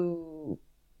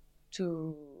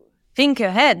think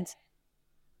ahead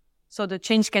so the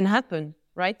change can happen,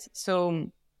 right?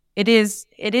 So it is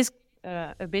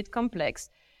a bit complex,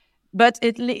 but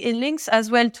it links as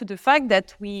well to the fact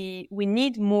that we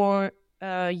need more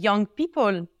young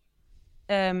people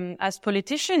as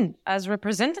politicians, as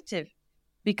representative,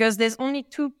 because there's only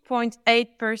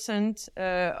 2.8%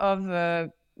 of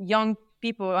young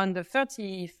people under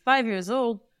 35 years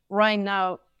old right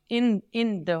now in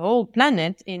the whole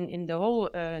planet, in the whole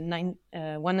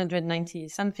 190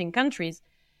 something countries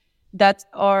that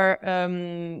are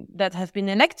that have been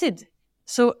elected.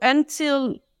 So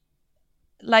until,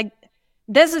 like,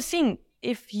 there's a thing.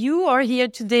 If you are here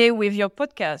today with your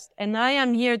podcast and I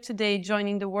am here today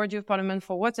joining the World Youth Parliament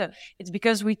for Water, it's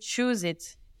because we choose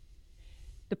it.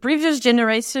 The previous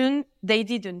generation, they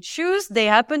didn't choose. They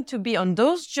happened to be on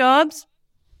those jobs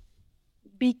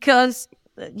because,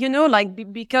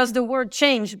 because the world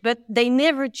changed, but they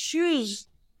never choose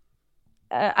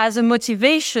as a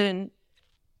motivation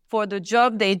for the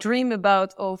job they dream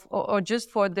about or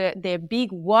just for their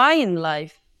big why in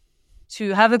life,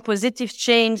 to have a positive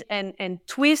change and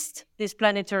twist this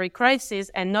planetary crisis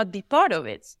and not be part of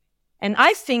it. And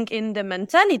I think in the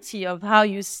mentality of how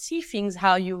you see things,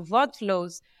 how you vote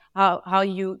laws, how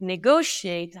you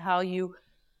negotiate, how you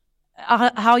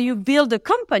build a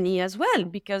company as well,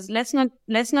 because let's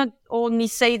not only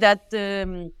say that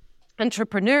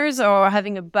entrepreneurs are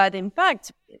having a bad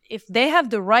impact. If they have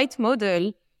the right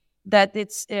model, that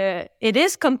it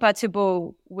is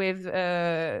compatible with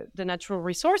the natural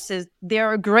resources, they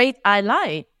are a great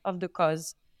ally of the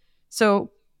cause. So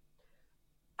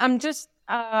it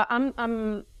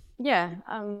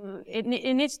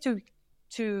needs to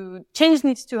change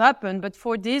needs to happen, but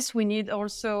for this we need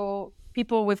also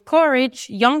people with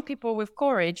courage, young people with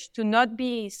courage, to not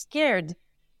be scared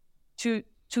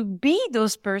to be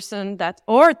those person that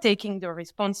are taking the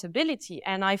responsibility.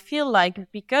 And I feel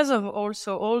like because of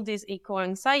also all this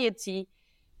eco-anxiety,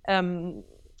 and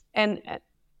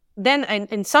then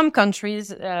in some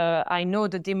countries, I know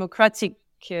the democratic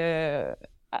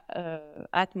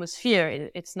atmosphere,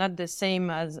 it's not the same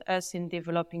as us in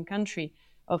developing country,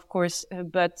 of course,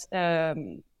 but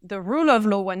the rule of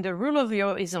law, when the rule of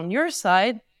law is on your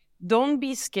side, don't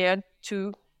be scared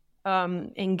to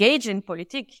engage in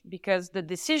politics, because the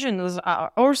decisions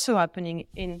are also happening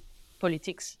in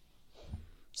politics.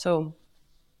 So,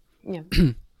 yeah.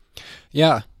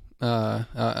 Yeah,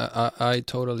 I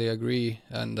totally agree,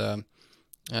 and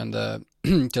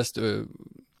just to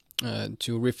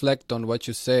reflect on what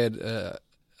you said, that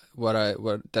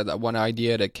one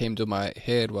idea that came to my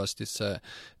head was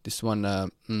this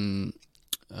one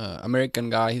American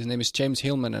guy. His name is James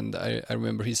Hillman, and I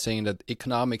remember he's saying that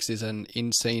economics is an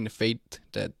insane fate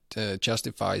that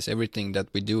justifies everything that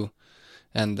we do,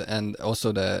 and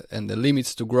also the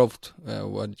limits to growth.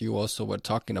 What you also were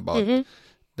talking about,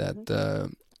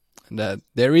 that that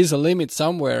there is a limit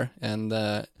somewhere, and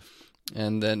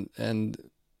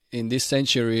in this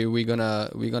century we're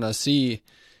gonna see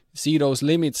those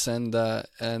limits, and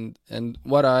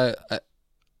what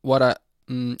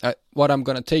I'm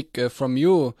gonna take from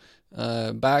you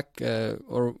back,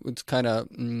 or it's kind of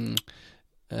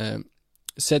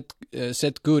set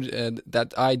good,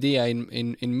 that idea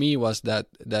in me was that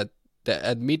the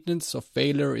admittance of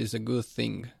failure is a good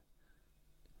thing.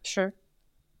 Sure.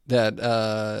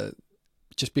 That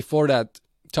just before that,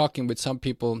 talking with some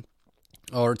people,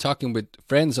 or talking with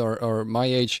friends or my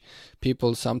age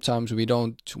people, sometimes we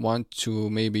don't want to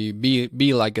maybe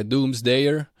be like a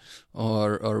doomsdayer,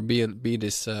 or be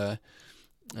this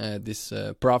this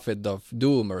prophet of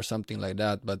doom or something like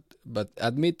that, but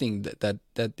admitting that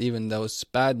even those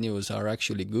bad news are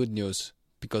actually good news,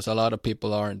 because a lot of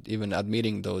people aren't even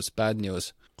admitting those bad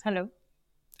news.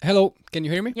 Hello, can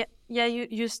you hear me? Yeah,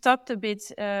 you stopped a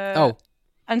bit. Oh,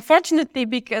 unfortunately,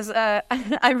 because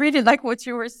I really like what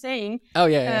you were saying. Oh,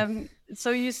 yeah.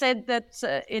 So you said that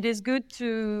it is good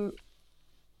to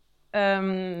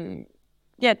to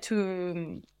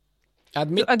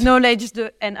acknowledge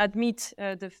and admit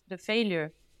the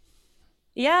failure.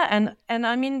 Yeah, and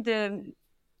I mean the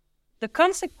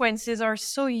consequences are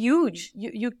so huge.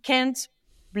 You can't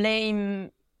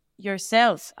blame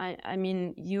yourself. I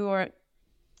mean, you are,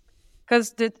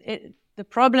 because the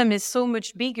problem is so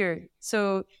much bigger.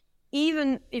 So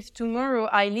even if tomorrow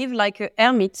I live like a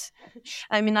hermit,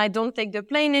 I mean, I don't take the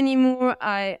plane anymore.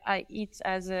 I eat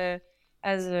as a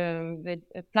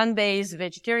plant-based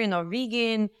vegetarian or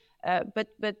vegan, but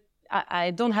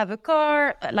I don't have a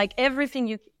car, like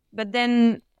everything but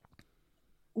then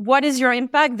what is your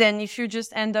impact then if you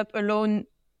just end up alone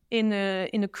in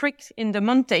a creek in the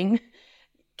mountain?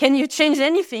 Can you change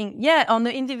anything? Yeah, on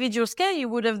the individual scale, you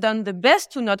would have done the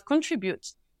best to not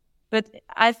contribute. But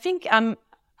I think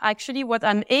what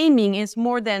I'm aiming is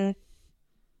more than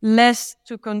less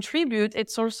to contribute.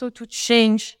 It's also to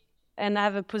change and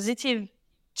have a positive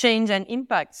change and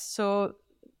impact. So,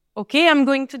 okay, I'm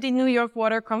going to the New York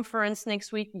Water Conference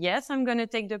next week. Yes, I'm going to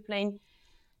take the plane.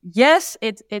 Yes,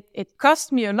 it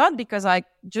cost me a lot because I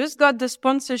just got the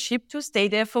sponsorship to stay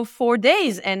there for 4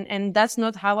 days. And that's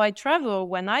not how I travel.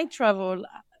 When I travel,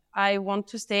 I want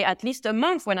to stay at least a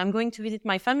month. When I'm going to visit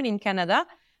my family in Canada,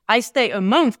 I stay a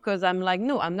month because I'm like,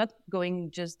 no, I'm not going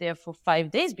just there for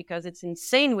 5 days because it's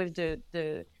insane with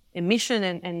the emission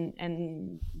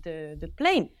and the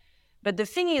plane. But the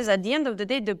thing is, at the end of the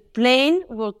day, the plane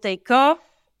will take off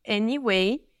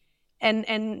anyway,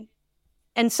 and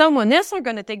someone else are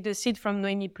going to take the seat from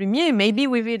Noémie Plumier, maybe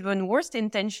with even worse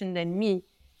intention than me.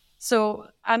 So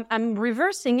I'm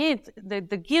reversing it. The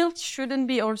guilt shouldn't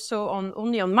be also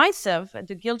only on myself.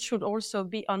 The guilt should also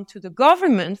be onto the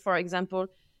government, for example,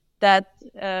 that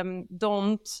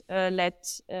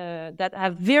that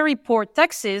have very poor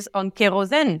taxes on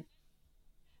kerosene,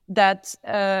 that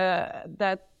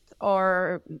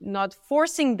are not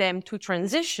forcing them to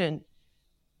transition.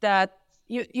 That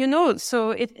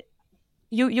so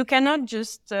you cannot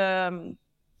just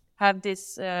have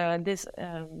this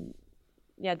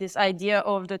idea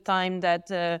all the time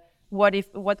that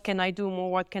what can I do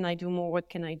more,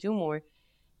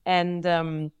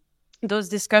 and those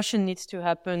discussion needs to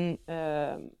happen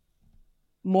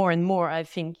more and more, I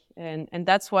think, and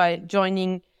that's why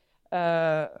joining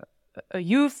a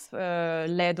youth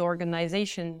led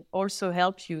organization also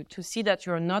helps you to see that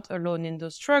you're not alone in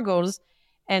those struggles,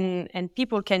 and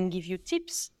people can give you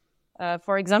tips.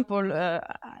 For example,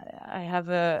 I have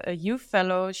a youth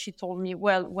fellow. She told me,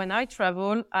 well, when I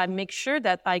travel, I make sure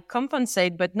that I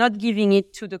compensate, but not giving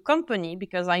it to the company,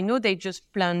 because I know they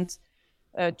just plant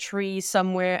a tree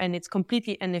somewhere and it's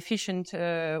completely inefficient.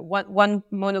 One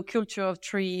monoculture of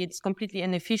tree, it's completely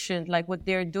inefficient. Like what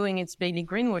they're doing, it's barely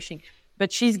greenwashing.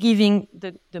 But she's giving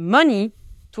the money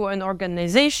to an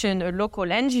organization, a local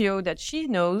NGO that she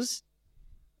knows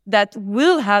that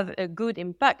will have a good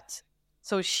impact.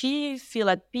 So she feel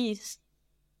at peace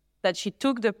that she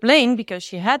took the plane because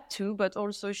she had to, but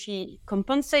also she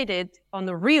compensated on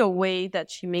a real way,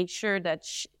 that she made sure that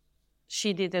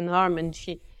she didn't harm, and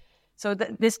so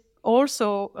that this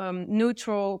also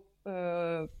neutral,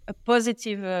 a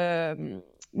positive,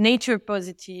 nature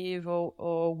positive,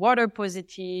 or water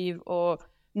positive, or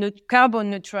carbon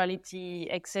neutrality,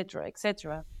 etc.,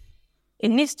 etc. It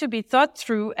needs to be thought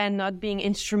through and not being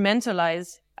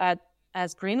instrumentalized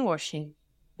as greenwashing.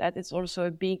 That is also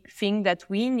a big thing that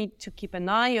we need to keep an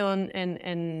eye on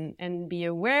and be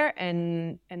aware.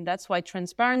 And that's why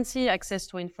transparency, access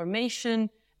to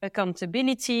information,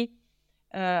 accountability.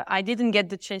 I didn't get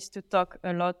the chance to talk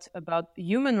a lot about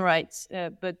human rights,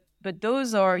 but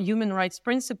those are human rights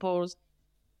principles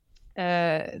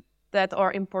that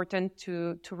are important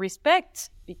to respect,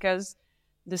 because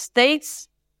the states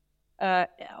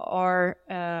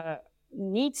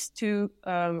needs to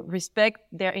respect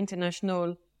their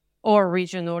international or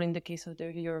regional, in the case of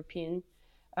the European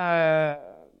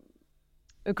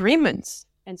agreements.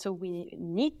 And so we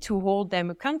need to hold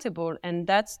them accountable. And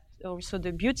that's also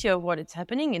the beauty of what is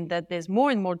happening, in that there's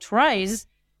more and more tries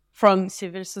from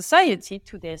civil society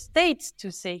to their states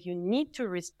to say, you need to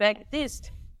respect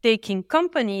this, taking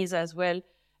companies as well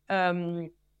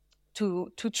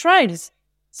to trials.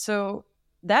 So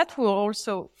that will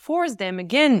also force them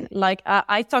again, like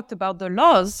I talked about the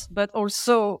laws, but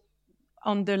also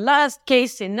on the last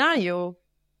case scenario,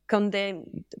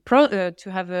 condemn to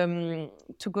have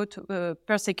to go to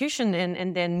persecution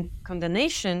and then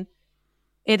condemnation.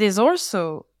 It is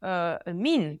also a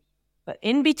mean, but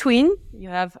in between you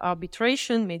have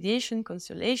arbitration, mediation,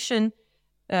 conciliation,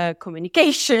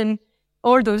 communication,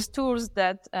 all those tools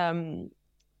that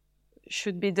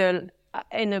should be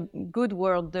in a good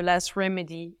world, the last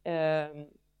remedy.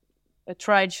 A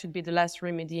trial should be the last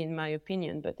remedy, in my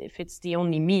opinion. But if it's the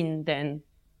only mean, then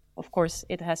of course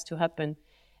it has to happen.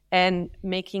 And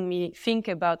making me think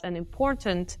about an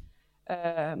important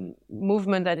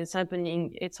movement that is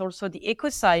happening, it's also the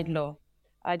ecocide law.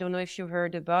 I don't know if you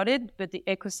heard about it, but the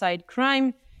ecocide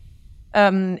crime,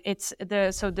 the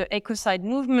ecocide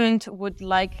movement would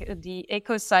like the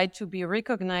ecocide to be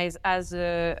recognized as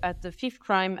the fifth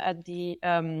crime at the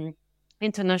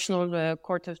International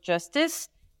Court of Justice.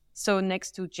 So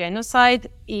next to genocide,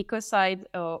 ecocide,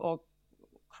 or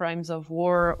crimes of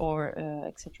war, or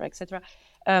etc., etc.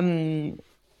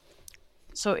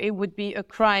 So it would be a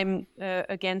crime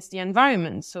against the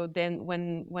environment. So then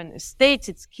when a state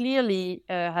is clearly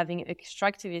having an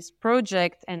extractivist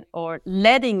project or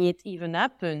letting it even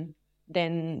happen,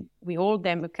 then we hold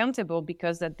them accountable,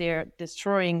 because that they're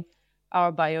destroying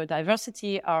our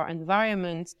biodiversity, our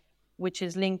environment, which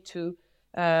is linked to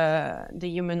the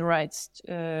human rights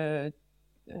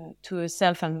to a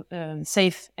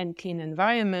safe and clean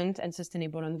environment and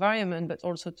sustainable environment, but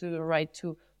also to the right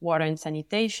to water and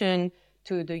sanitation,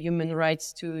 to the human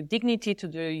rights to dignity, to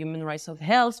the human rights of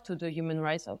health, to the human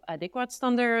rights of adequate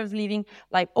standard of living.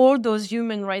 Like, all those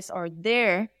human rights are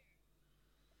there,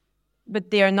 but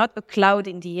they are not a cloud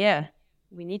in the air.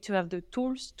 We need to have the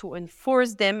tools to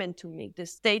enforce them and to make the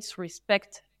states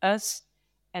respect us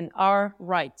and our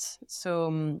rights.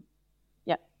 So,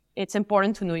 it's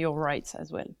important to know your rights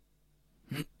as well.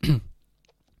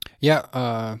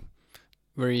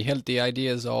 Very healthy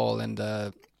ideas all, and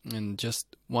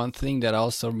just one thing that I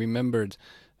also remembered,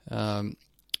 that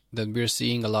we're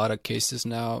seeing a lot of cases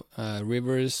now,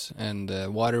 rivers and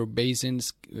water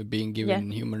basins being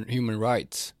given human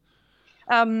rights.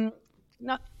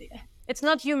 It's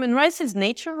not human rights; it's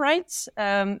nature rights.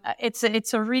 It's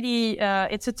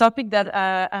a topic that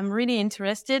I'm really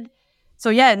interested.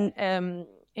 So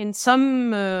in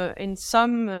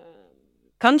some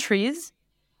countries,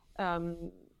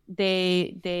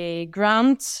 they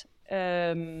grant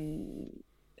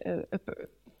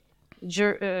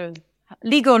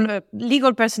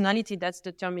legal personality. That's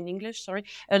the term in English. Sorry,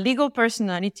 a legal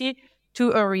personality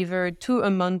to a river, to a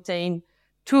mountain,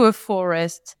 to a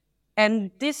forest,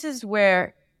 and this is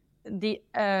where the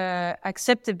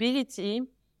acceptability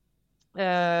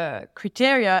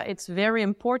criteria, it's very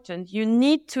important. You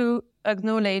need to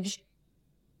acknowledge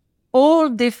all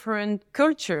different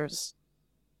cultures,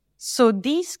 so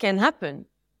these can happen,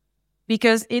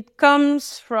 because it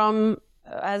comes from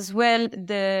as well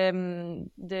the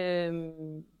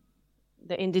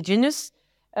indigenous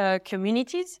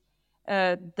communities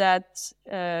that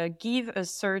give a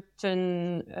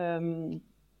certain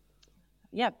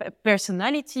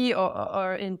personality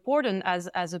or important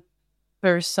as a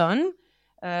person,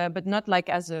 but not like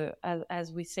as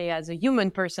we say as a human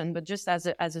person, but just as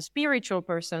a spiritual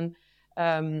person.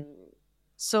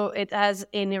 So it has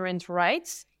inherent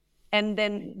rights, and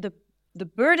then the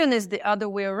burden is the other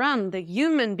way around. The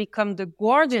human become the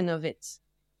guardian of it.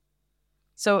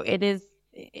 So it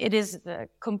is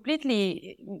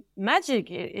completely magic.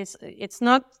 It's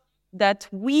not that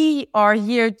we are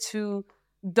here to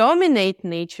dominate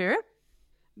nature,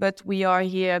 but we are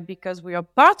here because we are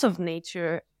part of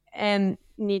nature and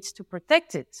needs to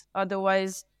protect it.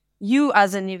 Otherwise, you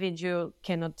as an individual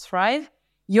cannot thrive.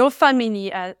 Your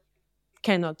family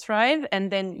cannot thrive,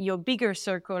 and then your bigger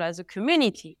circle as a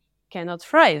community cannot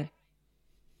thrive.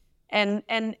 And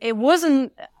it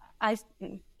wasn't,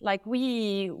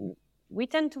 we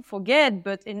tend to forget,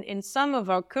 but in some of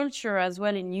our culture as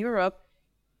well in Europe,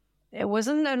 it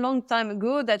wasn't a long time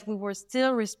ago that we were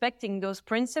still respecting those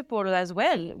principles as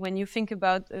well. When you think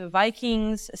about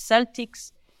Vikings,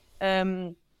 Celtics,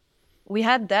 we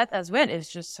had that as well. It's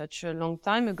just such a long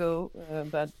time ago,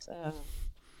 but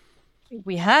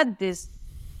we had this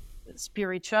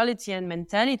spirituality and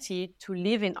mentality to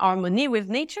live in harmony with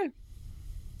nature.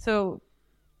 So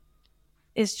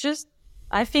it's just,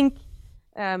 I think,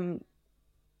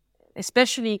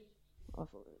 especially,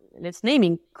 let's name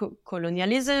it,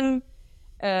 colonialism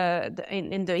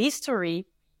in the history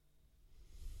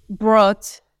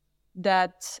brought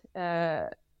that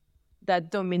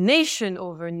domination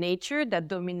over nature, that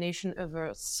domination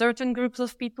over certain groups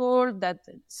of people.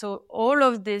 So all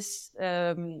of this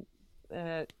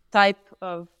type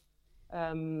of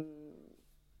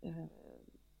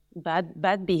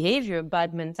bad behavior,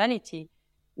 bad mentality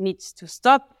needs to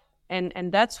stop.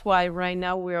 And that's why right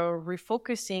now we are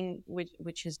refocusing,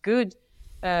 which is good,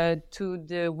 to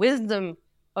the wisdom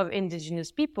of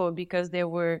indigenous people, because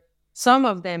some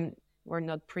of them were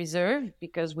not preserved,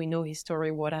 because we know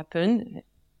history what happened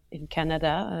in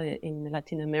Canada, in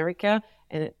Latin America,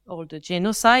 and all the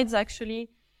genocides actually.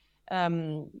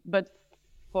 But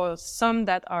for some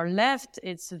that are left,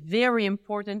 it's very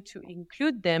important to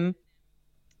include them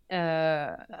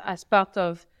as part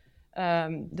of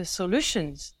the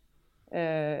solutions.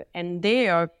 And they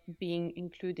are being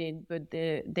included, but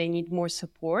they need more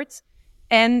support.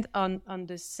 And on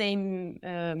the same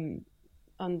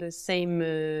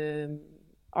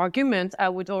argument, I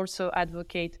would also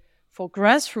advocate for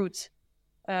grassroots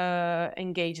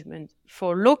engagement,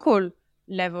 for local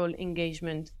level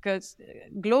engagement, because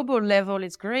global level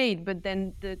is great, but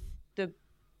then the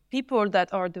people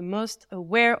that are the most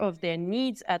aware of their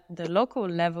needs at the local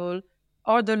level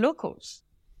are the locals.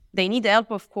 They need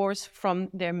help, of course, from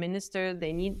their minister.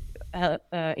 They need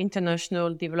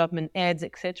international development aids,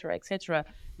 etc., etc.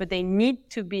 But they need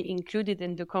to be included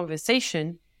in the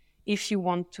conversation if you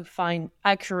want to find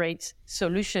accurate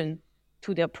solution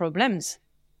to their problems.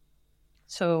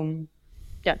 So,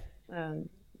 yeah,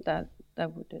 that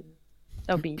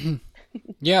would be.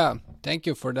 Yeah, thank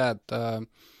you for that.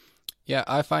 Yeah,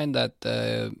 I find that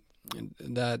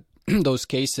that those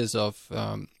cases of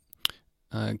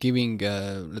giving,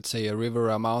 let's say, a river,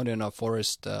 a mountain, a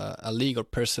forest, a legal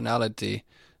personality,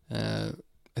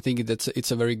 I think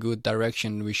it's a very good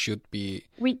direction we should be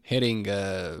heading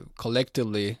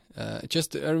collectively. I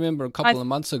remember a couple of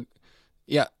months ago.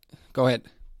 Yeah, go ahead.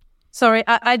 Sorry,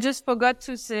 I just forgot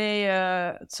to say.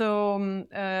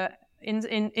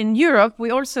 In Europe, we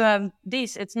also have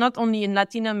this. It's not only in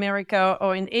Latin America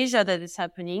or in Asia that is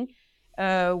happening.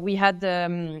 We had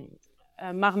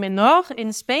Mar Menor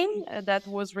in Spain that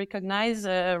was recognized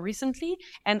recently,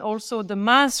 and also the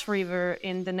Maas River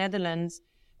in the Netherlands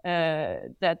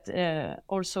that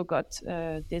also got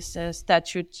this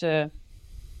statute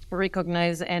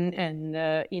recognized. And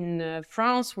in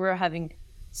France, we're having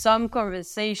some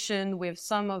conversation with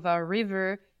some of our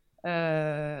river,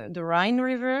 the Rhine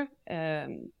River,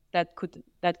 that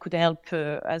could help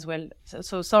as well.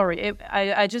 So sorry,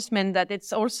 I just meant that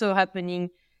it's also happening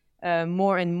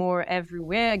more and more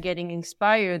everywhere, getting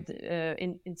inspired.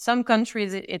 In some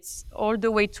countries, it's all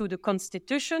the way to the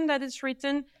constitution that is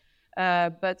written,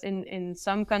 but in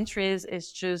some countries,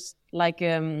 it's just like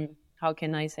how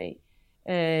can I say,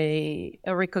 a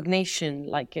recognition,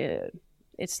 like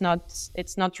it's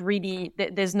not really,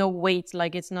 there's no weight,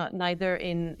 like it's not neither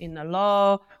in a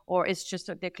law, or it's just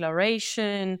a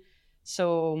declaration.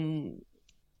 So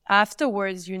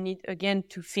afterwards, you need again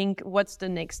to think, what's the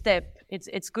next step?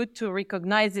 It's good to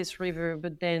recognize this river,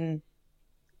 but then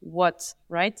what,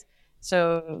 right?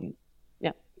 So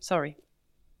yeah, sorry.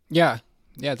 Yeah,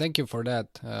 thank you for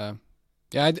that.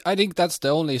 Yeah, I think that's the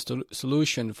only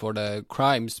solution for the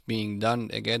crimes being done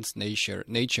against nature.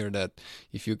 That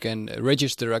if you can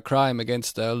register a crime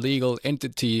against a legal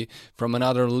entity from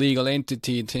another legal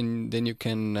entity, then you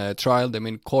can trial them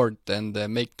in court and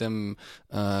make them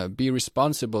be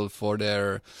responsible for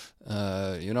their,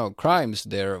 crimes,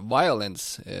 their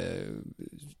violence,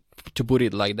 to put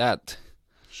it like that.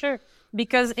 Sure.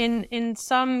 Because in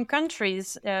some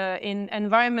countries, in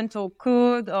environmental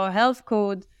code or health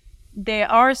code,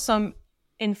 there are some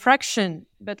infraction,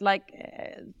 but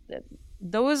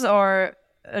those are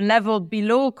a level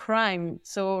below crime.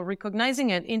 So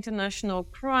recognizing an international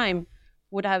crime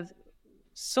would have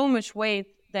so much weight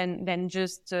than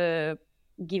just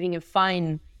giving a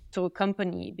fine to a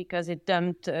company because it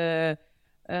dumped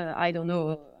I don't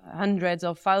know, hundreds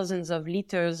of thousands of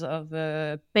liters of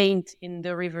paint in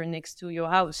the river next to your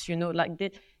house. Like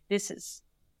this is,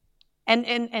 and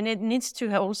it needs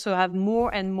to also have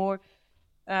more and more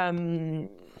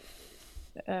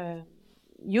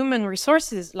human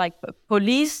resources, like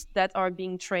police that are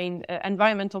being trained,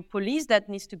 environmental police that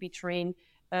needs to be trained,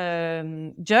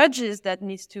 judges that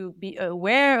needs to be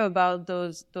aware about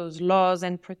those laws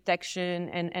and protection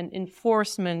and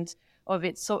enforcement of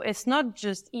it. So it's not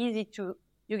just easy to,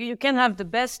 you can have the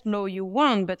best law you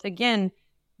want, but again,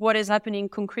 what is happening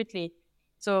concretely?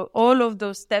 So all of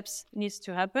those steps needs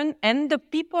to happen, and the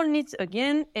people needs,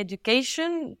 again,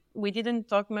 education. We didn't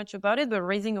talk much about it, but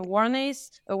raising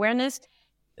awareness.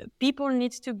 People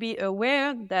needs to be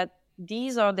aware that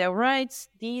these are their rights.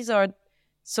 These are,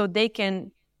 so they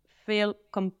can fulfill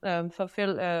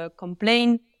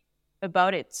complain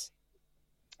about it,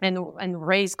 and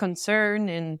raise concern,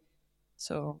 and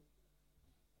so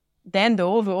then the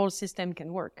overall system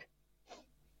can work.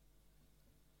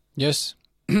 Yes.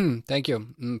 Thank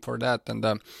you for that.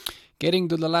 And getting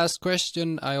to the last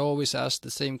question, I always ask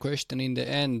the same question in the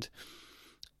end.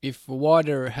 If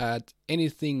water had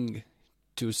anything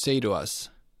to say to us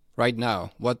right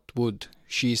now, what would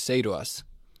she say to us?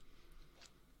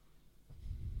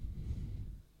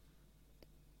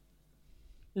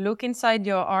 Look inside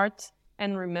your heart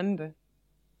and remember,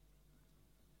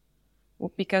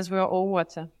 because we're all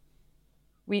water.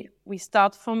 We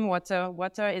start from water.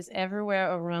 Water is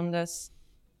everywhere around us.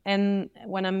 And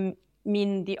when I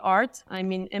mean the art, I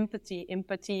mean empathy.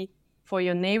 Empathy for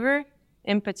your neighbor,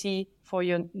 empathy for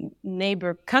your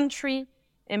neighbor country,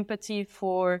 empathy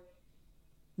for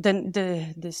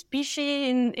the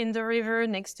species in the river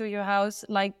next to your house.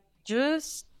 Like,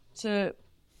 just to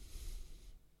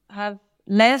have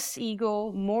less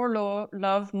ego, more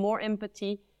love, more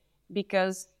empathy,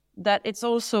 because that it's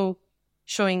also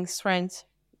showing strength.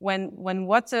 When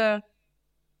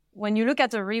you look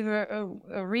at a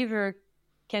river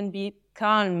can be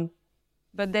calm,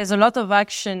 but there's a lot of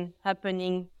action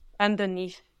happening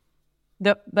underneath.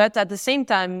 But at the same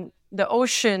time, the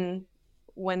ocean,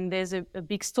 when there's a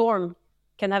big storm,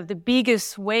 can have the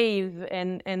biggest wave,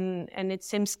 and it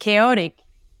seems chaotic.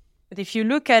 But if you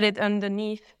look at it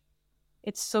underneath,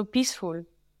 it's so peaceful.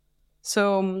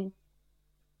 So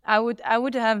I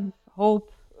would have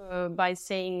hope by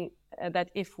saying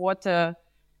that if water,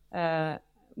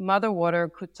 Mother Water,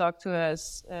 could talk to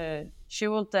us, she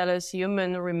will tell us,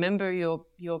 human, remember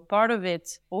you're part of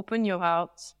it. Open your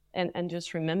heart and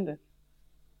just remember.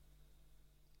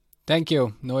 Thank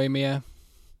you, Noémie.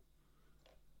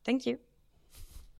 Thank you.